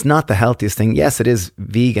donuts. It's not the healthiest thing. Yes, it is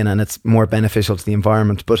vegan and it's more beneficial to the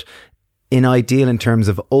environment. But in terms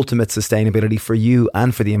of ultimate sustainability for you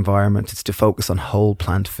and for the environment, it's to focus on whole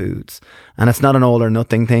plant foods. And it's not an all or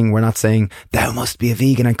nothing thing. We're not saying, thou must be a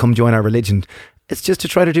vegan and come join our religion. It's just to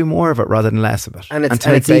try to do more of it rather than less of it. And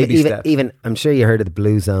it's even, I'm sure you heard of the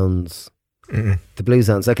blue zones. Mm-mm. The blue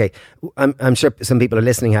zones. Okay. I'm sure some people are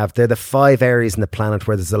listening they're the 5 areas in the planet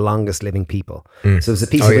where there's the longest living people. So there's a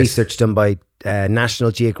piece of research done by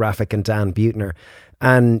National Geographic and Dan Buettner.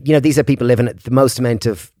 And, these are people living at the most amount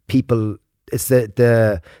of people. It's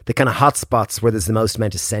the kind of hotspots where there's the most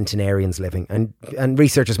amount of centenarians living. And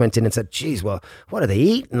researchers went in and said, geez, well, what are they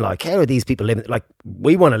eating? Like, how are these people living? Like,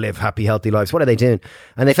 we want to live happy, healthy lives. What are they doing?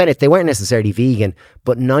 And they found they weren't necessarily vegan,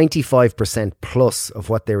 but 95% plus of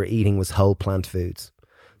what they were eating was whole plant foods.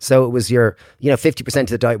 So it was 50% of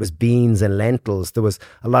the diet was beans and lentils. There was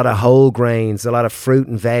a lot of whole grains, a lot of fruit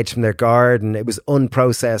and veg from their garden. It was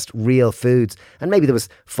unprocessed, real foods. And maybe there was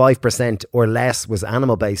 5% or less was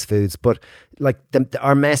animal-based foods. But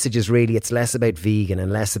our message is really, it's less about vegan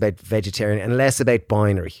and less about vegetarian and less about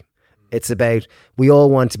binary. It's about, we all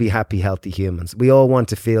want to be happy, healthy humans. We all want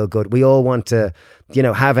to feel good. We all want to,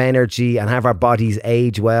 have energy and have our bodies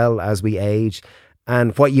age well as we age.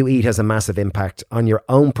 And what you eat has a massive impact on your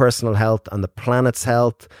own personal health, on the planet's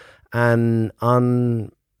health, and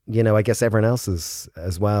on, I guess everyone else's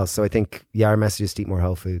as well. So I think, our message is to eat more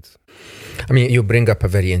whole foods. I mean, you bring up a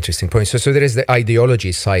very interesting point. So there is the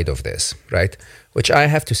ideology side of this, right? Which I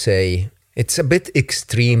have to say, it's a bit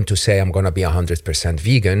extreme to say I'm going to be 100%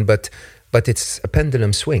 vegan, but it's a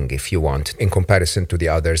pendulum swing, if you want, in comparison to the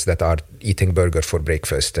others that are eating burger for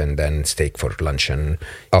breakfast and then steak for lunch and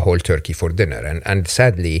a whole turkey for dinner. And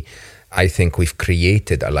sadly, I think we've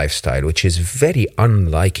created a lifestyle which is very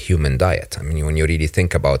unlike human diet. I mean, when you really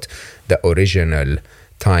think about the original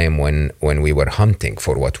time when we were hunting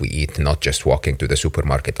for what we eat, not just walking to the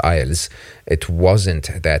supermarket aisles, it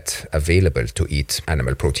wasn't that available to eat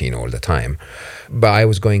animal protein all the time. But I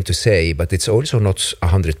was going to say, but it's also not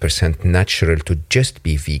 100% natural to just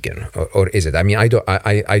be vegan, or is it? I mean, I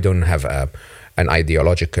don't have an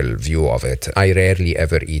ideological view of it. I rarely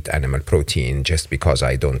ever eat animal protein just because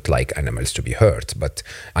I don't like animals to be hurt. But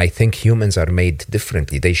I think humans are made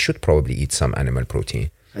differently. They should probably eat some animal protein.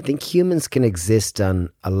 I think humans can exist on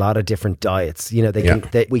a lot of different diets. You know,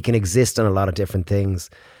 we can exist on a lot of different things.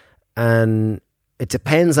 And it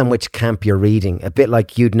depends on which camp you're reading. A bit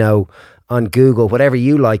like, you'd know, on Google, whatever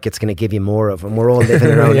you like, it's going to give you more of. And we're all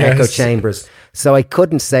living in our own echo chambers. So I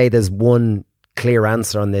couldn't say there's one clear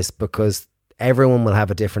answer on this, because everyone will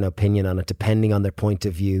have a different opinion on it depending on their point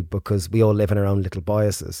of view, because we all live in our own little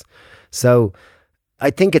biases. So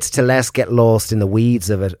I think it's to less get lost in the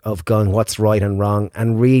weeds of it, of going what's right and wrong,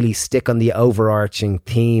 and really stick on the overarching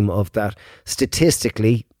theme of that.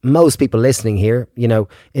 Statistically, most people listening here, you know,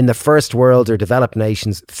 in the first world or developed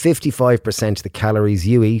nations, 55% of the calories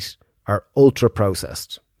you eat are ultra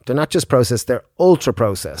processed. They're not just processed, they're ultra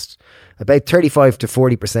processed. About 35 to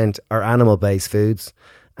 40% are animal based foods,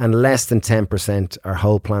 and less than 10% are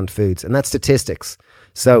whole plant foods. And that's statistics.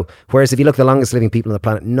 So, whereas if you look at the longest living people on the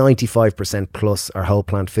planet, 95% plus are whole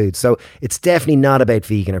plant foods. So it's definitely not about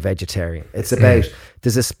vegan or vegetarian. It's about,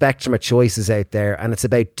 there's a spectrum of choices out there, and it's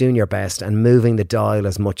about doing your best and moving the dial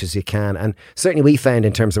as much as you can. And certainly we found,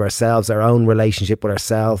 in terms of ourselves, our own relationship with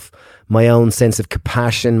ourselves, my own sense of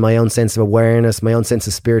compassion, my own sense of awareness, my own sense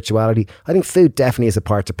of spirituality. I think food definitely has a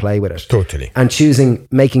part to play with it. Totally. And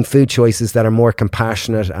making food choices that are more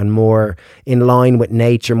compassionate and more in line with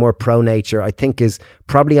nature, more pro-nature, I think is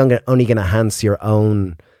probably only going to enhance your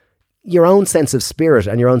own sense of spirit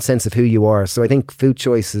and your own sense of who you are. So I think food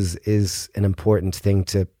choices is an important thing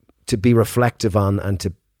to be reflective on and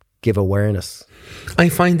to give awareness. I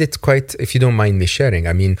find it quite, if you don't mind me sharing,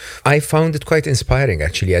 I mean, I found it quite inspiring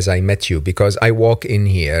actually as I met you, because I walk in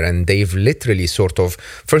here and they've literally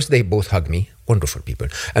first they both hug me, wonderful people,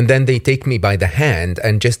 and then they take me by the hand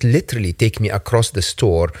and just literally take me across the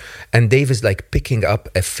store, and Dave is like picking up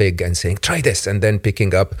a fig and saying, try this, and then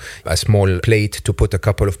picking up a small plate to put a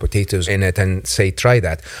couple of potatoes in it and say, try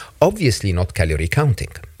that. Obviously not calorie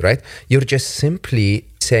counting, right? You're just simply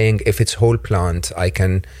saying, if it's whole plant, I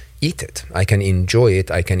can eat it. I can enjoy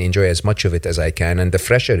it. I can enjoy as much of it as I can. And the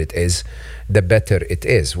fresher it is, the better it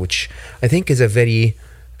is, which I think is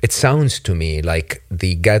it sounds to me like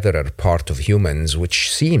the gatherer part of humans,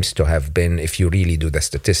 which seems to have been, if you really do the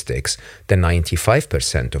statistics, the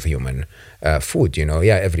 95% of human food. You know,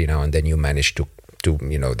 every now and then you manage to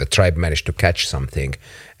the tribe managed to catch something,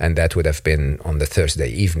 and that would have been on the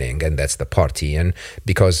Thursday evening, and that's the party. And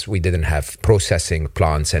because we didn't have processing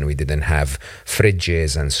plants and we didn't have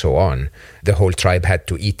fridges and so on, the whole tribe had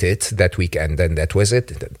to eat it that weekend, and that was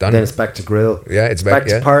it. Done. Then it's back to grill. Yeah, it's back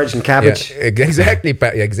to porridge and cabbage. Yeah, exactly.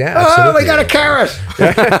 Exactly. Oh, we got a carrot!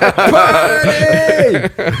 Party!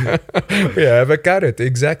 Yeah, have a carrot.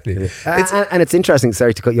 Exactly. And it's interesting.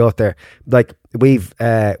 Sorry to cut you off there. Like we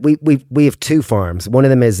have two farms. One of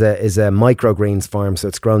them is a microgreens farm, so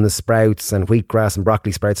it's grown the sprouts and wheatgrass and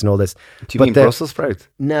broccoli sprouts and all this. Do you mean Brussels sprouts?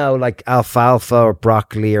 No, like alfalfa or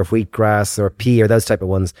broccoli or wheatgrass or pea or those type of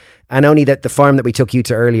ones. And only that the farm that we took you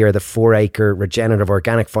to earlier, the 4-acre regenerative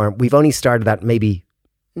organic farm, we've only started that maybe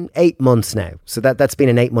 8 months now. So that's been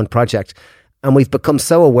an 8-month project. And we've become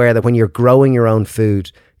so aware that when you're growing your own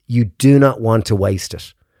food, you do not want to waste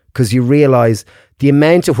it, because you realize the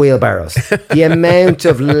amount of wheelbarrows, the amount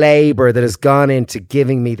of labor that has gone into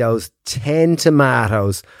giving me those 10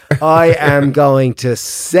 tomatoes. I am going to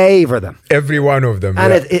savor them. Every one of them.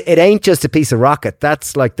 And it ain't just a piece of rocket.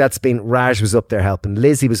 That's been, Raj was up there helping.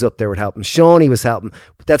 Lizzie was up there with helping. Shawnee was helping.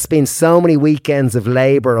 That's been so many weekends of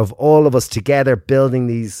labor of all of us together building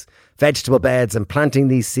these vegetable beds and planting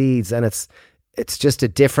these seeds. And it's just a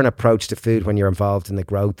different approach to food when you're involved in the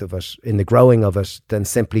growth of it, in the growing of it, than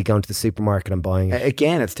simply going to the supermarket and buying it.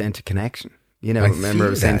 Again, it's down to connection. You know, remember I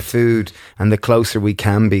was saying food, and the closer we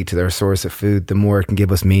can be to their source of food, the more it can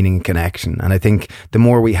give us meaning and connection. And I think the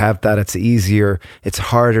more we have that, it's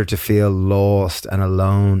harder to feel lost and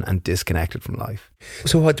alone and disconnected from life.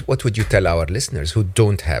 So what would you tell our listeners who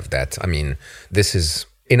don't have that? I mean, this is,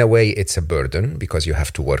 in a way, it's a burden because you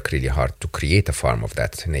have to work really hard to create a farm of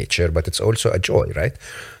that nature, but it's also a joy, right?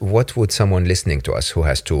 What would someone listening to us who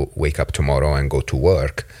has to wake up tomorrow and go to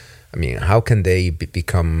work, I mean, how can they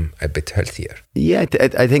become a bit healthier? Yeah,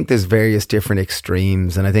 I think there's various different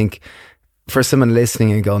extremes. And I think for someone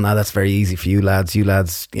listening and going, that's very easy for you lads, you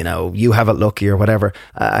know, you have it lucky or whatever.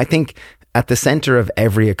 I think at the center of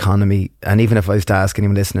every economy, and even if I was to ask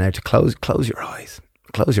anyone listening now to close your eyes.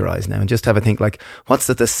 Close your eyes now and just have a think, like, what's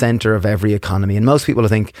at the center of every economy? And most people will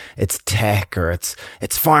think it's tech, or it's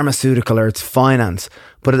pharmaceutical, or it's finance.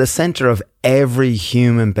 But at the center of every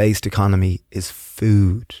human-based economy is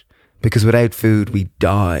food. Because without food, we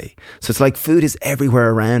die. So it's like food is everywhere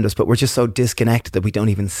around us, but we're just so disconnected that we don't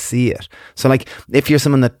even see it. So like, if you're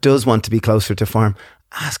someone that does want to be closer to farm,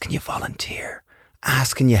 ask, can you volunteer?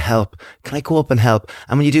 Ask, can you help? Can I go up and help?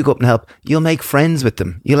 And when you do go up and help, you'll make friends with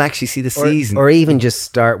them. You'll actually see the season. Or even just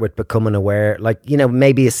start with becoming aware. Like, you know,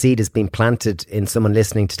 maybe a seed has been planted in someone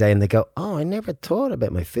listening today and they go, oh, I never thought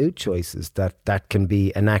about my food choices. That can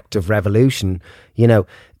be an act of revolution. You know,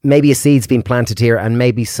 maybe a seed's been planted here, and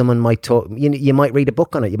maybe someone might talk, you might read a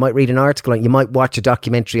book on it. You might read an article on it. You might watch a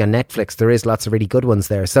documentary on Netflix. There is lots of really good ones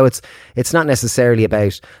there. So it's not necessarily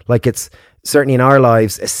about, like, it's certainly in our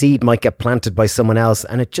lives, a seed might get planted by someone else,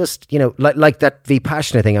 and it just, you know, like that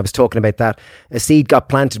Vipassana thing I was talking about, that a seed got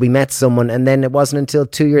planted, we met someone, and then it wasn't until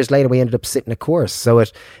 2 years later we ended up sitting a course. So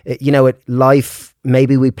life,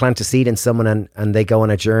 maybe we plant a seed in someone and they go on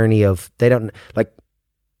a journey of, they don't, like,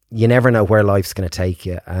 you never know where life's going to take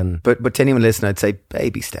you. And but to anyone listening, I'd say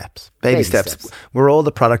baby steps. Baby steps. We're all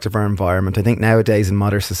the product of our environment. I think nowadays in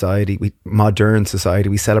modern society,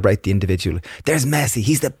 we celebrate the individual. There's Messi.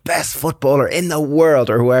 He's the best footballer in the world,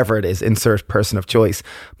 or whoever it is, insert person of choice.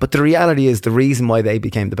 But the reality is, the reason why they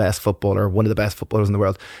became the best footballer, one of the best footballers in the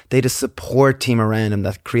world, they had a support team around them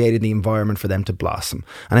that created the environment for them to blossom.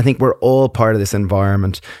 And I think we're all part of this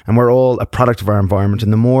environment, and we're all a product of our environment.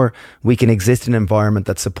 And the more we can exist in an environment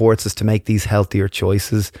that supports us to make these healthier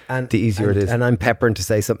choices, the easier it is. And I'm peppering to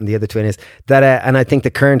say something. The other twin is that, and I think the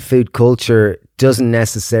current food culture doesn't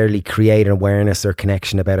necessarily create an awareness or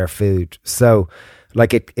connection about our food. So,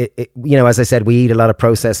 like it, you know, as I said, we eat a lot of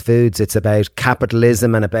processed foods. It's about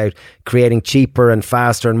capitalism and about creating cheaper and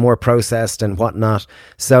faster and more processed and whatnot.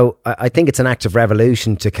 So I think it's an act of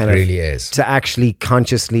revolution to kind of really is, to actually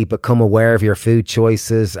consciously become aware of your food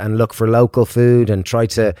choices and look for local food, and try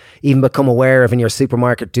to even become aware of, in your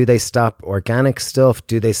supermarket, do they stock organic stuff?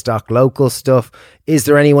 Do they stock local stuff? Is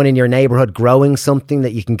there anyone in your neighborhood growing something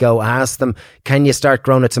that you can go ask them? Can you start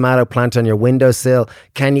growing a tomato plant on your windowsill?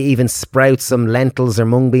 Can you even sprout some lentils or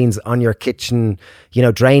mung beans on your kitchen, you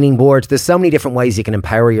know, draining board? There's so many different ways you can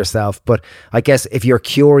empower yourself. But I guess if you're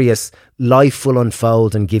curious, life will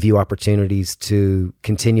unfold and give you opportunities to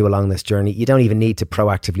continue along this journey. You don't even need to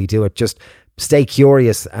proactively do it. Just stay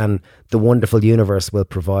curious, and the wonderful universe will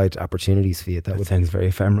provide opportunities for you. That sounds very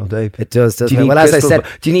ephemeral, Dave. It does, doesn't it? Well, as I said,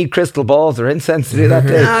 do you need crystal balls or incense to do that,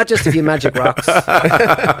 Dave? Nah, just a few magic rocks.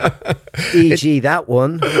 E.g. that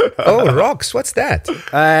one. Oh, rocks. What's that?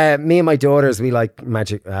 Me and my daughters, we like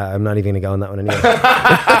magic. I'm not even going to go on that one anymore.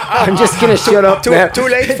 I'm just going to shut up now. Too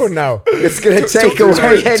late for now. It's going to take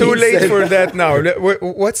away. Too late for that now.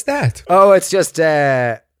 What's that? Oh, it's just...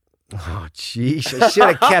 oh, jeez. I should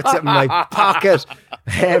have kept it in my pocket.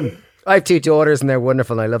 I have two daughters and they're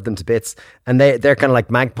wonderful and I love them to bits. And they're kind of like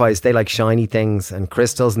magpies. They like shiny things and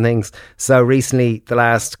crystals and things. So recently, the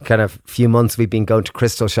last kind of few months, we've been going to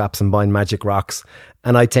crystal shops and buying magic rocks.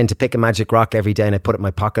 And I tend to pick a magic rock every day and I put it in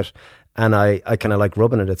my pocket. And I kind of like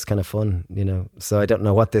rubbing it. It's kind of fun, you know. So I don't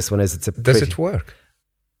know what this one is. Does it work?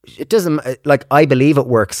 It doesn't, like, I believe it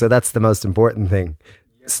works. So that's the most important thing.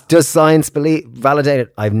 Does science validate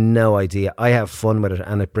it? I have no idea. I have fun with it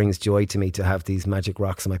and it brings joy to me to have these magic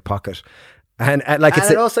rocks in my pocket. And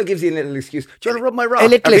it also gives you a little excuse. Do you want to rub my rock? A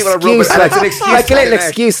little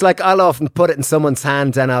excuse. Like I'll often put it in someone's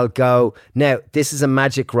hand and I'll go, now this is a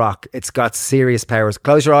magic rock. It's got serious powers.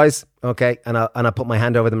 Close your eyes. Okay. And I'll put my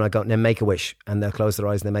hand over them and I'll go, now make a wish. And they'll close their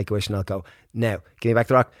eyes and they make a wish and I'll go, now give me back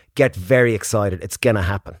the rock. Get very excited. It's going to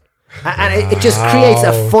happen. And it just creates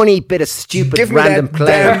a funny bit of stupid random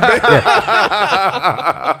play.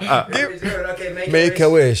 Make a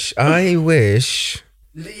wish. I wish.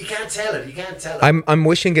 You can't tell it. I'm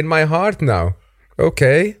wishing in my heart now.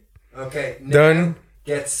 Okay. Okay. Now Done.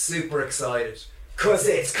 Get super excited. Because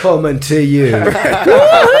it's coming to you.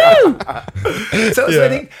 So I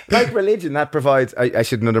think, like religion, that provides, I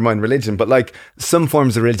shouldn't undermine religion, but like some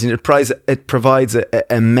forms of religion, it provides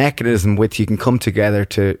a mechanism which you can come together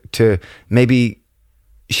to maybe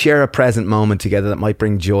share a present moment together that might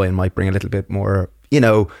bring joy and might bring a little bit more, you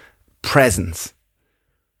know, presence.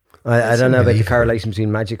 I don't know about the correlation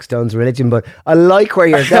between magic stones and religion, but I like where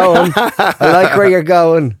you're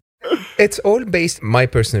going. It's all based, my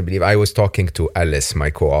personal belief. I was talking to Alice,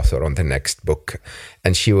 my co-author, on the next book,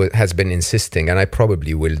 and she has been insisting, and I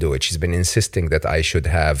probably will do it. She's been insisting that I should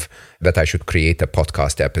create a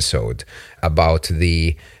podcast episode about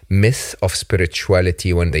the myth of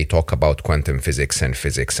spirituality when they talk about quantum physics and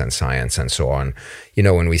science and so on. You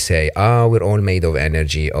know, when we say, we're all made of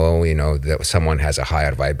energy. You know, someone has a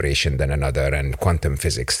higher vibration than another, and quantum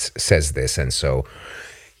physics says this. And so,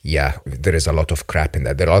 yeah, there is a lot of crap in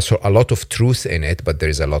that. There's also a lot of truth in it, but there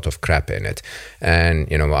is a lot of crap in it. And,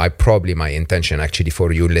 you know, my intention actually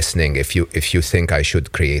for you listening, if you think I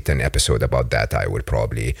should create an episode about that, I would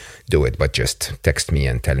probably do it, but just text me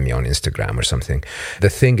and tell me on Instagram or something. The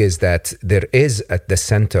thing is that there is at the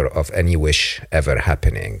center of any wish ever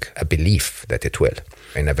happening, a belief that it will,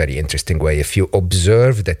 in a very interesting way. If you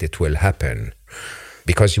observe that it will happen,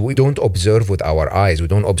 because we don't observe with our eyes, we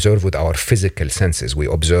don't observe with our physical senses, we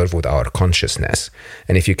observe with our consciousness.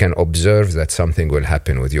 And if you can observe that something will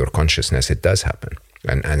happen with your consciousness, it does happen.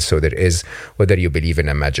 And so there is, whether you believe in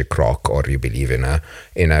a magic rock or you believe in a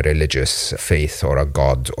religious faith or a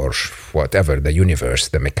god or whatever, the universe,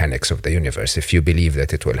 the mechanics of the universe, if you believe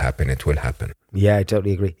that it will happen, it will happen. Yeah, I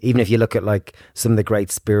totally agree. Even if you look at like some of the great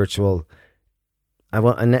spiritual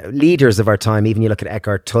leaders of our time, even you look at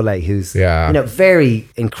Eckhart Tolle, who's very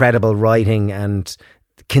incredible writing and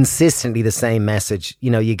consistently the same message. You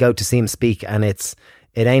know, you go to see him speak and it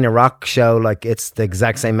ain't a rock show, like it's the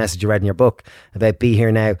exact same message you read in your book about Be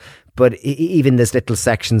Here Now. But even there's little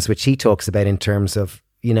sections which he talks about in terms of,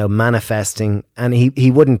 you know, manifesting, and he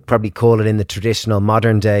wouldn't probably call it in the traditional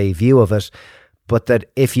modern day view of it, but that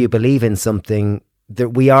if you believe in something,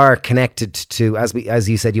 that we are connected to, as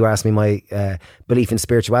you said, you asked me my belief in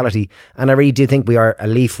spirituality, and I really do think we are a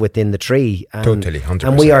leaf within the tree. And, totally, 100%.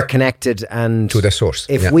 And we are connected and to the source.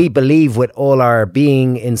 If we believe with all our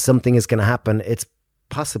being in something is going to happen, it's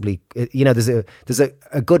possibly, you know, there's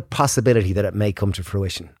a good possibility that it may come to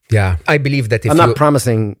fruition. Yeah, I believe that if I'm not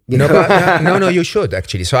promising, you know. No, you should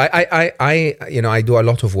actually. So I do a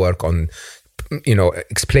lot of work on, you know,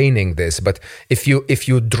 explaining this, but if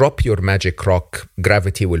you drop your magic rock,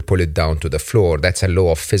 gravity will pull it down to the floor. That's a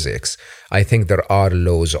law of physics. I think there are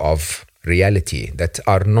laws of reality that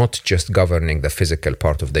are not just governing the physical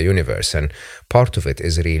part of the universe, and part of it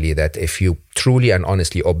is really that if you truly and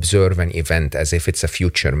honestly observe an event as if it's a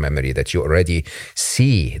future memory, that you already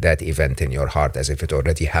see that event in your heart as if it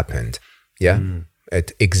already happened.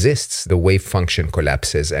 It exists. The wave function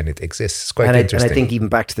collapses and it exists. It's quite interesting. And I think even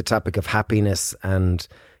back to the topic of happiness and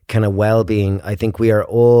kind of well-being, I think we are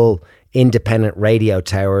all independent radio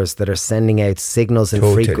towers that are sending out signals and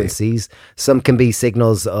frequencies. Some can be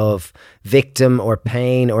signals of victim or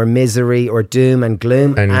pain or misery or doom and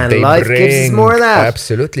gloom, and life gives us more of that.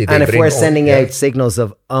 Absolutely. And if we're sending out signals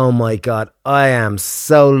of, oh my God, I am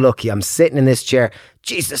so lucky, I'm sitting in this chair,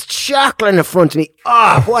 Jesus, chocolate in front of me.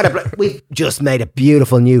 We've just made a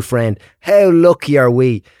beautiful new friend. How lucky are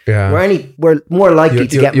we? Yeah. We're more likely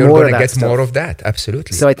to get more of that. You're going to get more of that,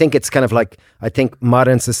 absolutely. So I think it's kind of like, I think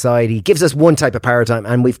modern society gives us one type of paradigm,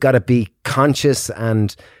 and we've got to be conscious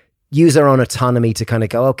and use our own autonomy to kind of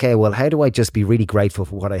go, okay, well, how do I just be really grateful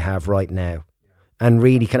for what I have right now? And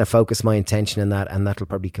really kind of focus my intention in that, and that'll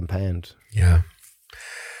probably compound. Yeah.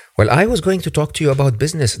 Well, I was going to talk to you about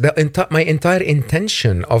business. My entire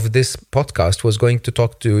intention of this podcast was going to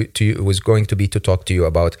talk to you. Was going to be to talk to you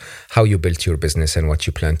about how you built your business and what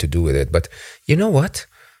you plan to do with it. But you know what?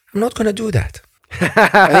 I'm not going to do that.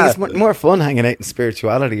 I think it's more fun hanging out in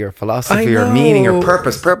spirituality or philosophy or meaning or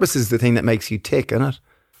purpose. Purpose is the thing that makes you tick, isn't it?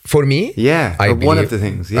 For me? Yeah. One of the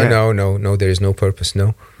things. Yeah. No, there is no purpose.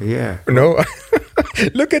 No. Yeah. No.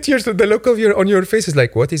 Look at the look on your face is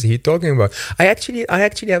like, what is he talking about? I actually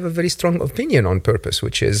have a very strong opinion on purpose,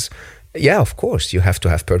 which is, yeah, of course you have to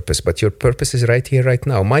have purpose, but your purpose is right here, right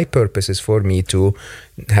now. My purpose is for me to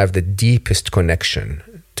have the deepest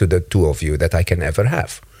connection to the two of you that I can ever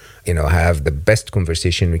have. You know, have the best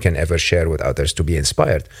conversation we can ever share with others, to be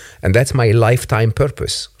inspired. And that's my lifetime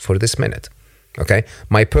purpose for this minute. Okay,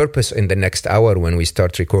 my purpose in the next hour when we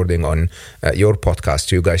start recording on your podcast,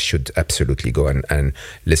 you guys should absolutely go and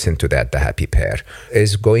listen to that, The Happy Pear,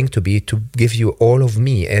 is going to be to give you all of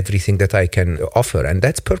me, everything that I can offer. And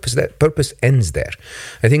that's purpose. That purpose ends there.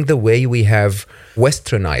 I think the way we have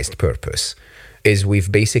westernized purpose is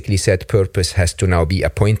we've basically said purpose has to now be a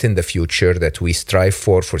point in the future that we strive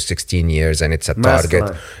for 16 years, and it's a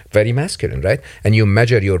target. Very masculine, right? And you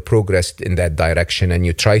measure your progress in that direction and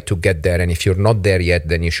you try to get there, and if you're not there yet,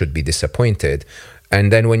 then you should be disappointed.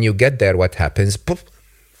 And then when you get there, what happens? Poof,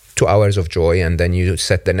 2 hours of joy, and then you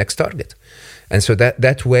set the next target. And so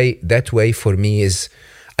that way for me is,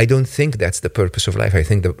 I don't think that's the purpose of life. I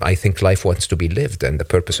think life wants to be lived, and the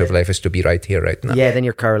purpose of life is to be right here, right now. Yeah, then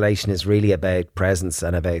your correlation is really about presence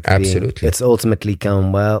and about absolutely being, it's ultimately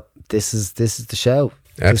going, well, this is the show.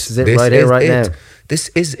 This is it right here, right now. This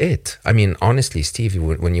is it. I mean, honestly, Steve,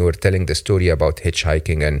 when you were telling the story about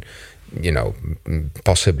hitchhiking and, you know,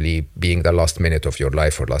 possibly being the last minute of your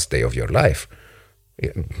life or last day of your life,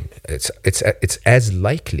 it's as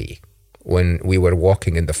likely when we were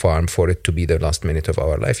walking in the farm for it to be the last minute of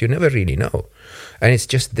our life. You never really know. And it's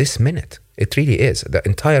just this minute. It really is. The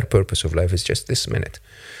entire purpose of life is just this minute.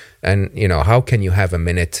 And, you know, how can you have a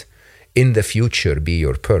minute in the future be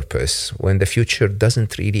your purpose when the future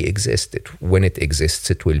doesn't really exist? When it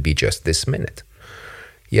exists, it will be just this minute.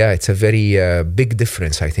 Yeah, it's a very big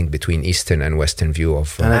difference, I think, between Eastern and Western view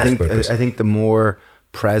of purpose. I think the more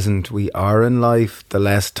present we are in life, the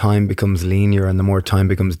less time becomes linear and the more time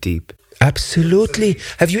becomes deep. Absolutely.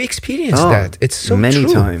 Have you experienced that? It's so many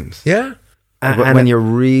true. times. Yeah. When you're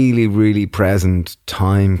really, really present,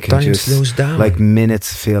 time just slows down. Like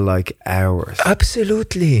minutes feel like hours.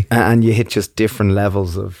 Absolutely. And you hit just different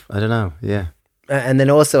levels of, I don't know, yeah. And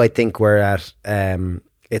then also I think we're at,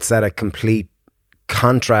 it's at a complete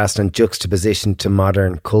contrast and juxtaposition to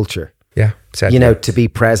modern culture. Yeah, sadly. You know, to be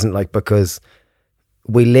present, like, because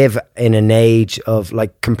we live in an age of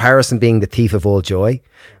like comparison being the thief of all joy.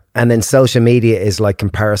 And then social media is like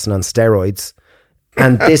comparison on steroids.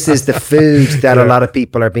 And this is the food that a lot of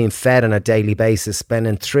people are being fed on a daily basis,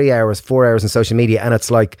 spending 3 hours, 4 hours on social media. And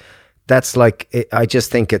it's like, I just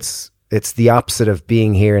think it's the opposite of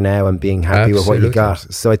being here now and being happy with what you got.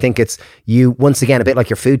 So I think it's you, once again, a bit like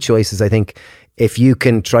your food choices. I think if you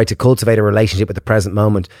can try to cultivate a relationship with the present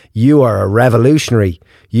moment, you are a revolutionary.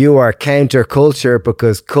 You are counterculture,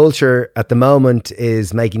 because culture at the moment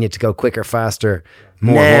is making you to go quicker, faster.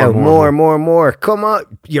 More. Come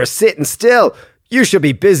on, you're sitting still. You should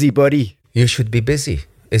be busy, buddy. You should be busy.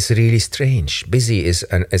 It's really strange. Busy is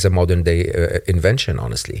a modern day invention,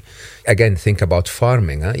 honestly. Again, think about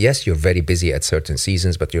farming. Huh? Yes, you're very busy at certain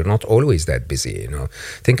seasons, but you're not always that busy. You know,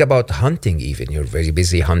 think about hunting. Even you're very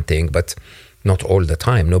busy hunting, but not all the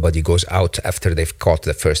time. Nobody goes out after they've caught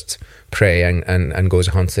the first prey and goes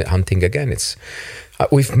hunting again. It's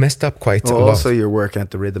we've messed up quite a lot. Also, you're working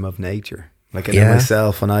at the rhythm of nature. Like I know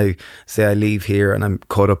myself, when I say I leave here and I'm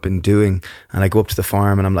caught up in doing, and I go up to the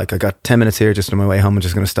farm and I'm like, I got 10 minutes here just on my way home, I'm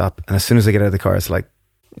just going to stop. And as soon as I get out of the car, it's like,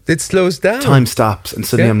 it slows down. Time stops. And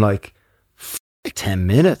suddenly I'm like, 10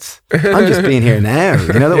 minutes. I'm just being here now.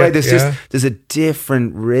 You know, the way there's a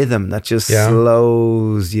different rhythm that just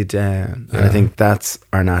slows you down. And I think that's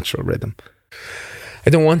our natural rhythm. I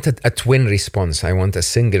don't want a twin response. I want a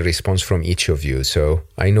single response from each of you. So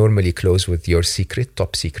I normally close with your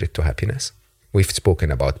top secret to happiness. We've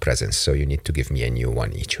spoken about presence, so you need to give me a new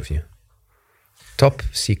one, each of you. Top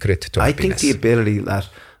secret to happiness. I think the ability that,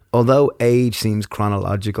 although age seems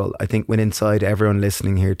chronological, I think when inside everyone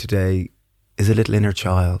listening here today is a little inner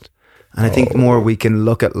child. And I think the more we can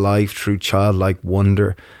look at life through childlike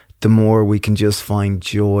wonder, the more we can just find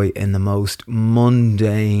joy in the most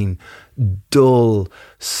mundane, dull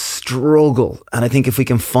struggle. And I think if we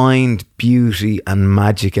can find beauty and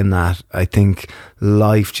magic in that, I think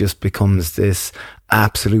life just becomes this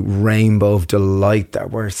absolute rainbow of delight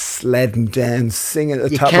that we're sledding down, singing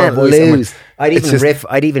at the top of our voice. You can't lose.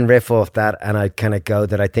 I'd even riff off that, and I'd kind of go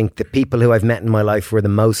that I think the people who I've met in my life who are the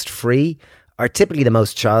most free are typically the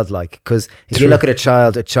most childlike. Because if you look at a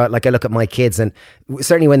child, like I look at my kids, and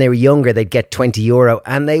certainly when they were younger, they'd get €20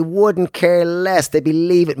 and they wouldn't care less. They'd be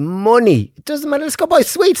leaving money. It doesn't matter. Let's go buy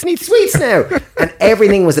sweets and eat sweets now. And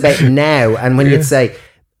everything was about now. And when you'd say,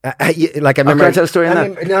 like I remember, can I tell a story on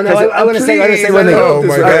that? No, I want to say one thing. Oh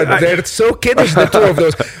my God, they're so kiddish, the two of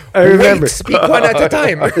those. I remember. Wait, speak one at a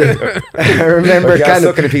time. I remember kind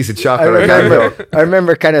of a piece of chocolate. I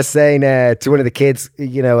remember kind of saying to one of the kids,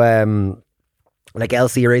 you know, like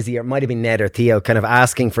Elsie or Izzy, or it might have been Ned or Theo, kind of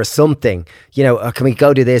asking for something, you know, can we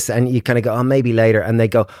go do this? And you kind of go, oh, maybe later. And they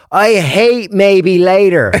go, I hate maybe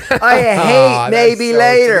later. I hate maybe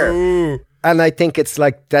later. True. And I think it's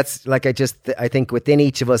like, that's like, I think within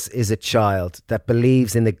each of us is a child that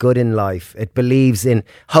believes in the good in life. It believes in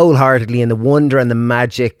wholeheartedly in the wonder and the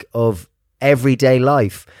magic of everyday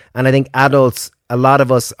life. And I think adults, a lot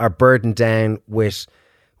of us are burdened down with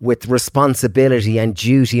responsibility and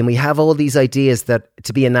duty. And we have all these ideas that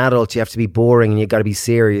to be an adult, you have to be boring and you got to be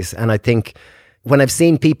serious. And I think when I've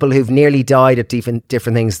seen people who've nearly died at different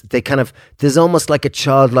things, they kind of, there's almost like a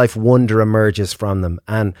childlike wonder emerges from them.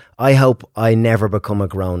 And I hope I never become a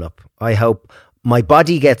grown up. I hope my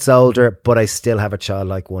body gets older, but I still have a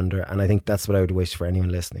childlike wonder. And I think that's what I would wish for anyone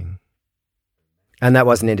listening. And that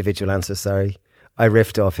was an individual answer, sorry. I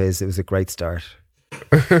riffed off his. It was a great start.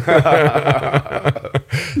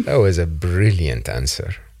 That was a brilliant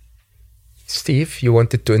answer. Steve, you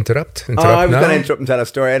wanted to interrupt? I was going to interrupt and tell a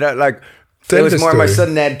story. It was more. My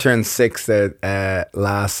son Ned turned 6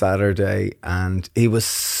 last Saturday, and he was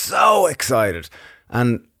so excited.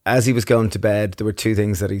 And as he was going to bed, there were 2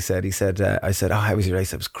 things that he said. He said, "I said, oh, how was your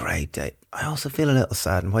race? It was great. I also feel a little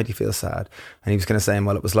sad. And why do you feel sad?" And he was kind of saying,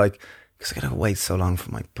 "Well, it was like because I got to wait so long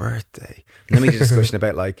for my birthday." And then we had a discussion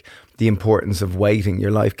about like the importance of waiting.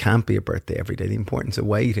 Your life can't be a birthday every day. The importance of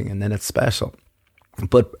waiting, and then it's special.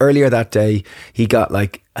 But earlier that day, he got I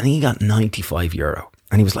think he got €95,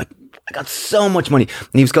 and he was like, "I got so much money."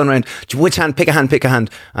 And he was going around, "Which hand? Pick a hand, pick a hand."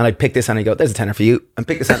 And I'd pick this hand, and he'd go, "There's a tenner for you." And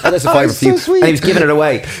pick this hand, "Oh, there's a fiver for you." Sweet. And he was giving it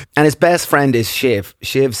away. And his best friend is Shiv.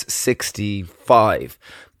 Shiv's 65.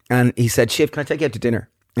 And he said, "Shiv, can I take you out to dinner?"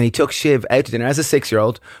 And he took Shiv out to dinner as a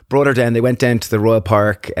 6-year-old, brought her down. They went down to the Royal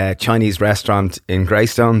Park Chinese restaurant in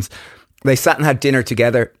Greystones. They sat and had dinner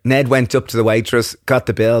together. Ned went up to the waitress, got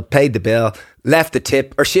the bill, paid the bill, left the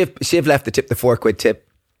tip, or Shiv left the tip, the £4 tip.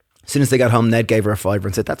 As soon as they got home, Ned gave her a £5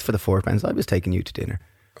 and said, "That's for the £4. I was taking you to dinner."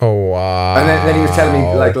 Oh, wow. And then he was telling me,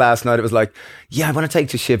 like last night, it was like, "Yeah, I want to take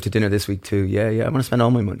to Shiv to dinner this week too. Yeah, I want to spend all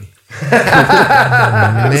my money."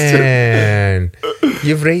 Man,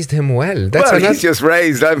 you've raised him well. He's just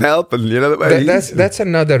raised. I'm helping. You know the way. That's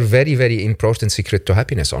another very, very important secret to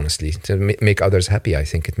happiness. Honestly, to make others happy, I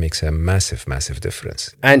think it makes a massive, massive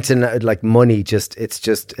difference. And to like money, it's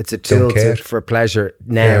a tool for pleasure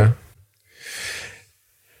now. Yeah.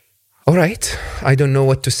 All right, I don't know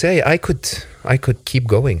what to say. I could keep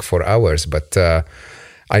going for hours, but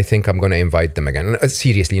I think I'm going to invite them again.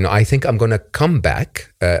 Seriously, I think I'm going to come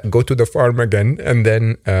back, go to the farm again, and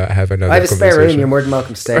then have another conversation. I have a spare room. You're more than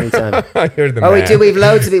welcome to stay anytime. You're the man. We do. We have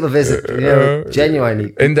loads of people visit.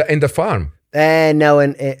 Genuinely. In the farm. No,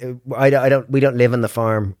 and I don't. We don't live on the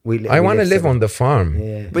farm. I want to live on the farm.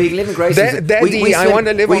 Yeah. But you can live in Greystones. Daddy, I want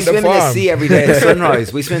to live on the farm. We swim in the sea every day at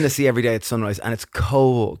sunrise. We swim in the sea every day at sunrise, and it's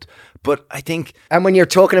cold. But I think... And when you're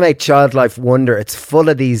talking about childlike wonder, it's full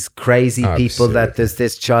of these crazy people that there's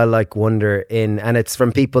this childlike wonder in, and it's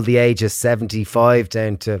from people the age of 75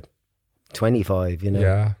 down to 25,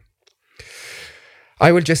 Yeah.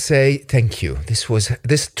 I will just say thank you.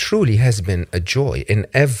 This truly has been a joy. In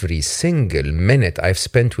every single minute I've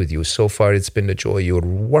spent with you so far, it's been a joy. You're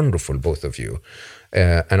wonderful, both of you.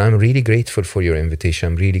 And I'm really grateful for your invitation.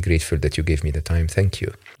 I'm really grateful that you gave me the time. Thank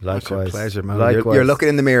you. Likewise. It's a pleasure, man. You're looking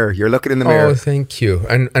in the mirror. You're looking in the mirror. Oh, thank you.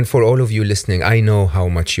 And for all of you listening, I know how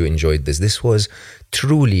much you enjoyed this. This was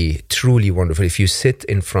truly, truly wonderful. If you sit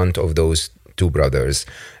in front of those 2 brothers,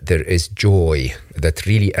 there is joy that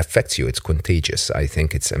really affects you. It's contagious. I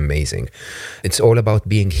think it's amazing. It's all about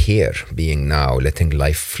being here, being now, letting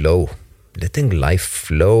life flow. Letting life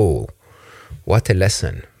flow. What a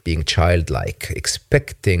lesson. Being childlike,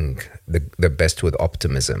 expecting the best with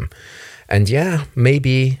optimism. And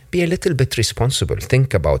maybe be a little bit responsible.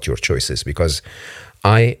 Think about your choices, because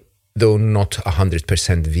I, though not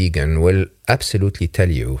 100% vegan, will absolutely tell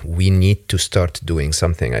you we need to start doing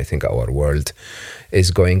something. I think our world is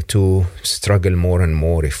going to struggle more and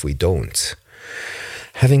more if we don't.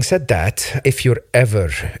 Having said that, if you're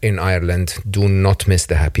ever in Ireland, do not miss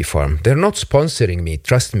the Happy Farm. They're not sponsoring me,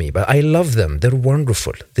 trust me, but I love them. They're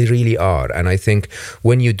wonderful. They really are. And I think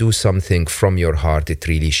when you do something from your heart, it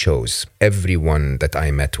really shows. Everyone that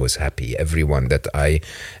I met was happy. Everyone that I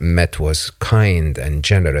met was kind and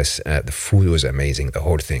generous. The food was amazing. The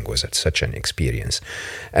whole thing was such an experience.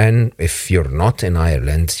 And if you're not in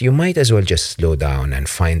Ireland, you might as well just slow down and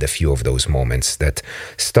find a few of those moments that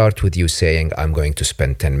start with you saying, I'm going to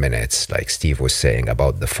spend 10 minutes, like Steve was saying,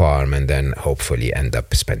 about the farm, and then hopefully end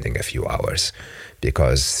up spending a few hours.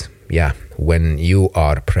 Because, when you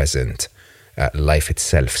are present, life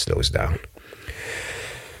itself slows down.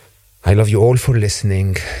 I love you all for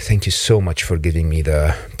listening. Thank you so much for giving me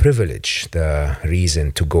the privilege, the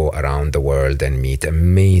reason to go around the world and meet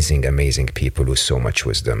amazing, amazing people with so much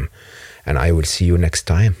wisdom. And I will see you next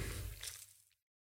time.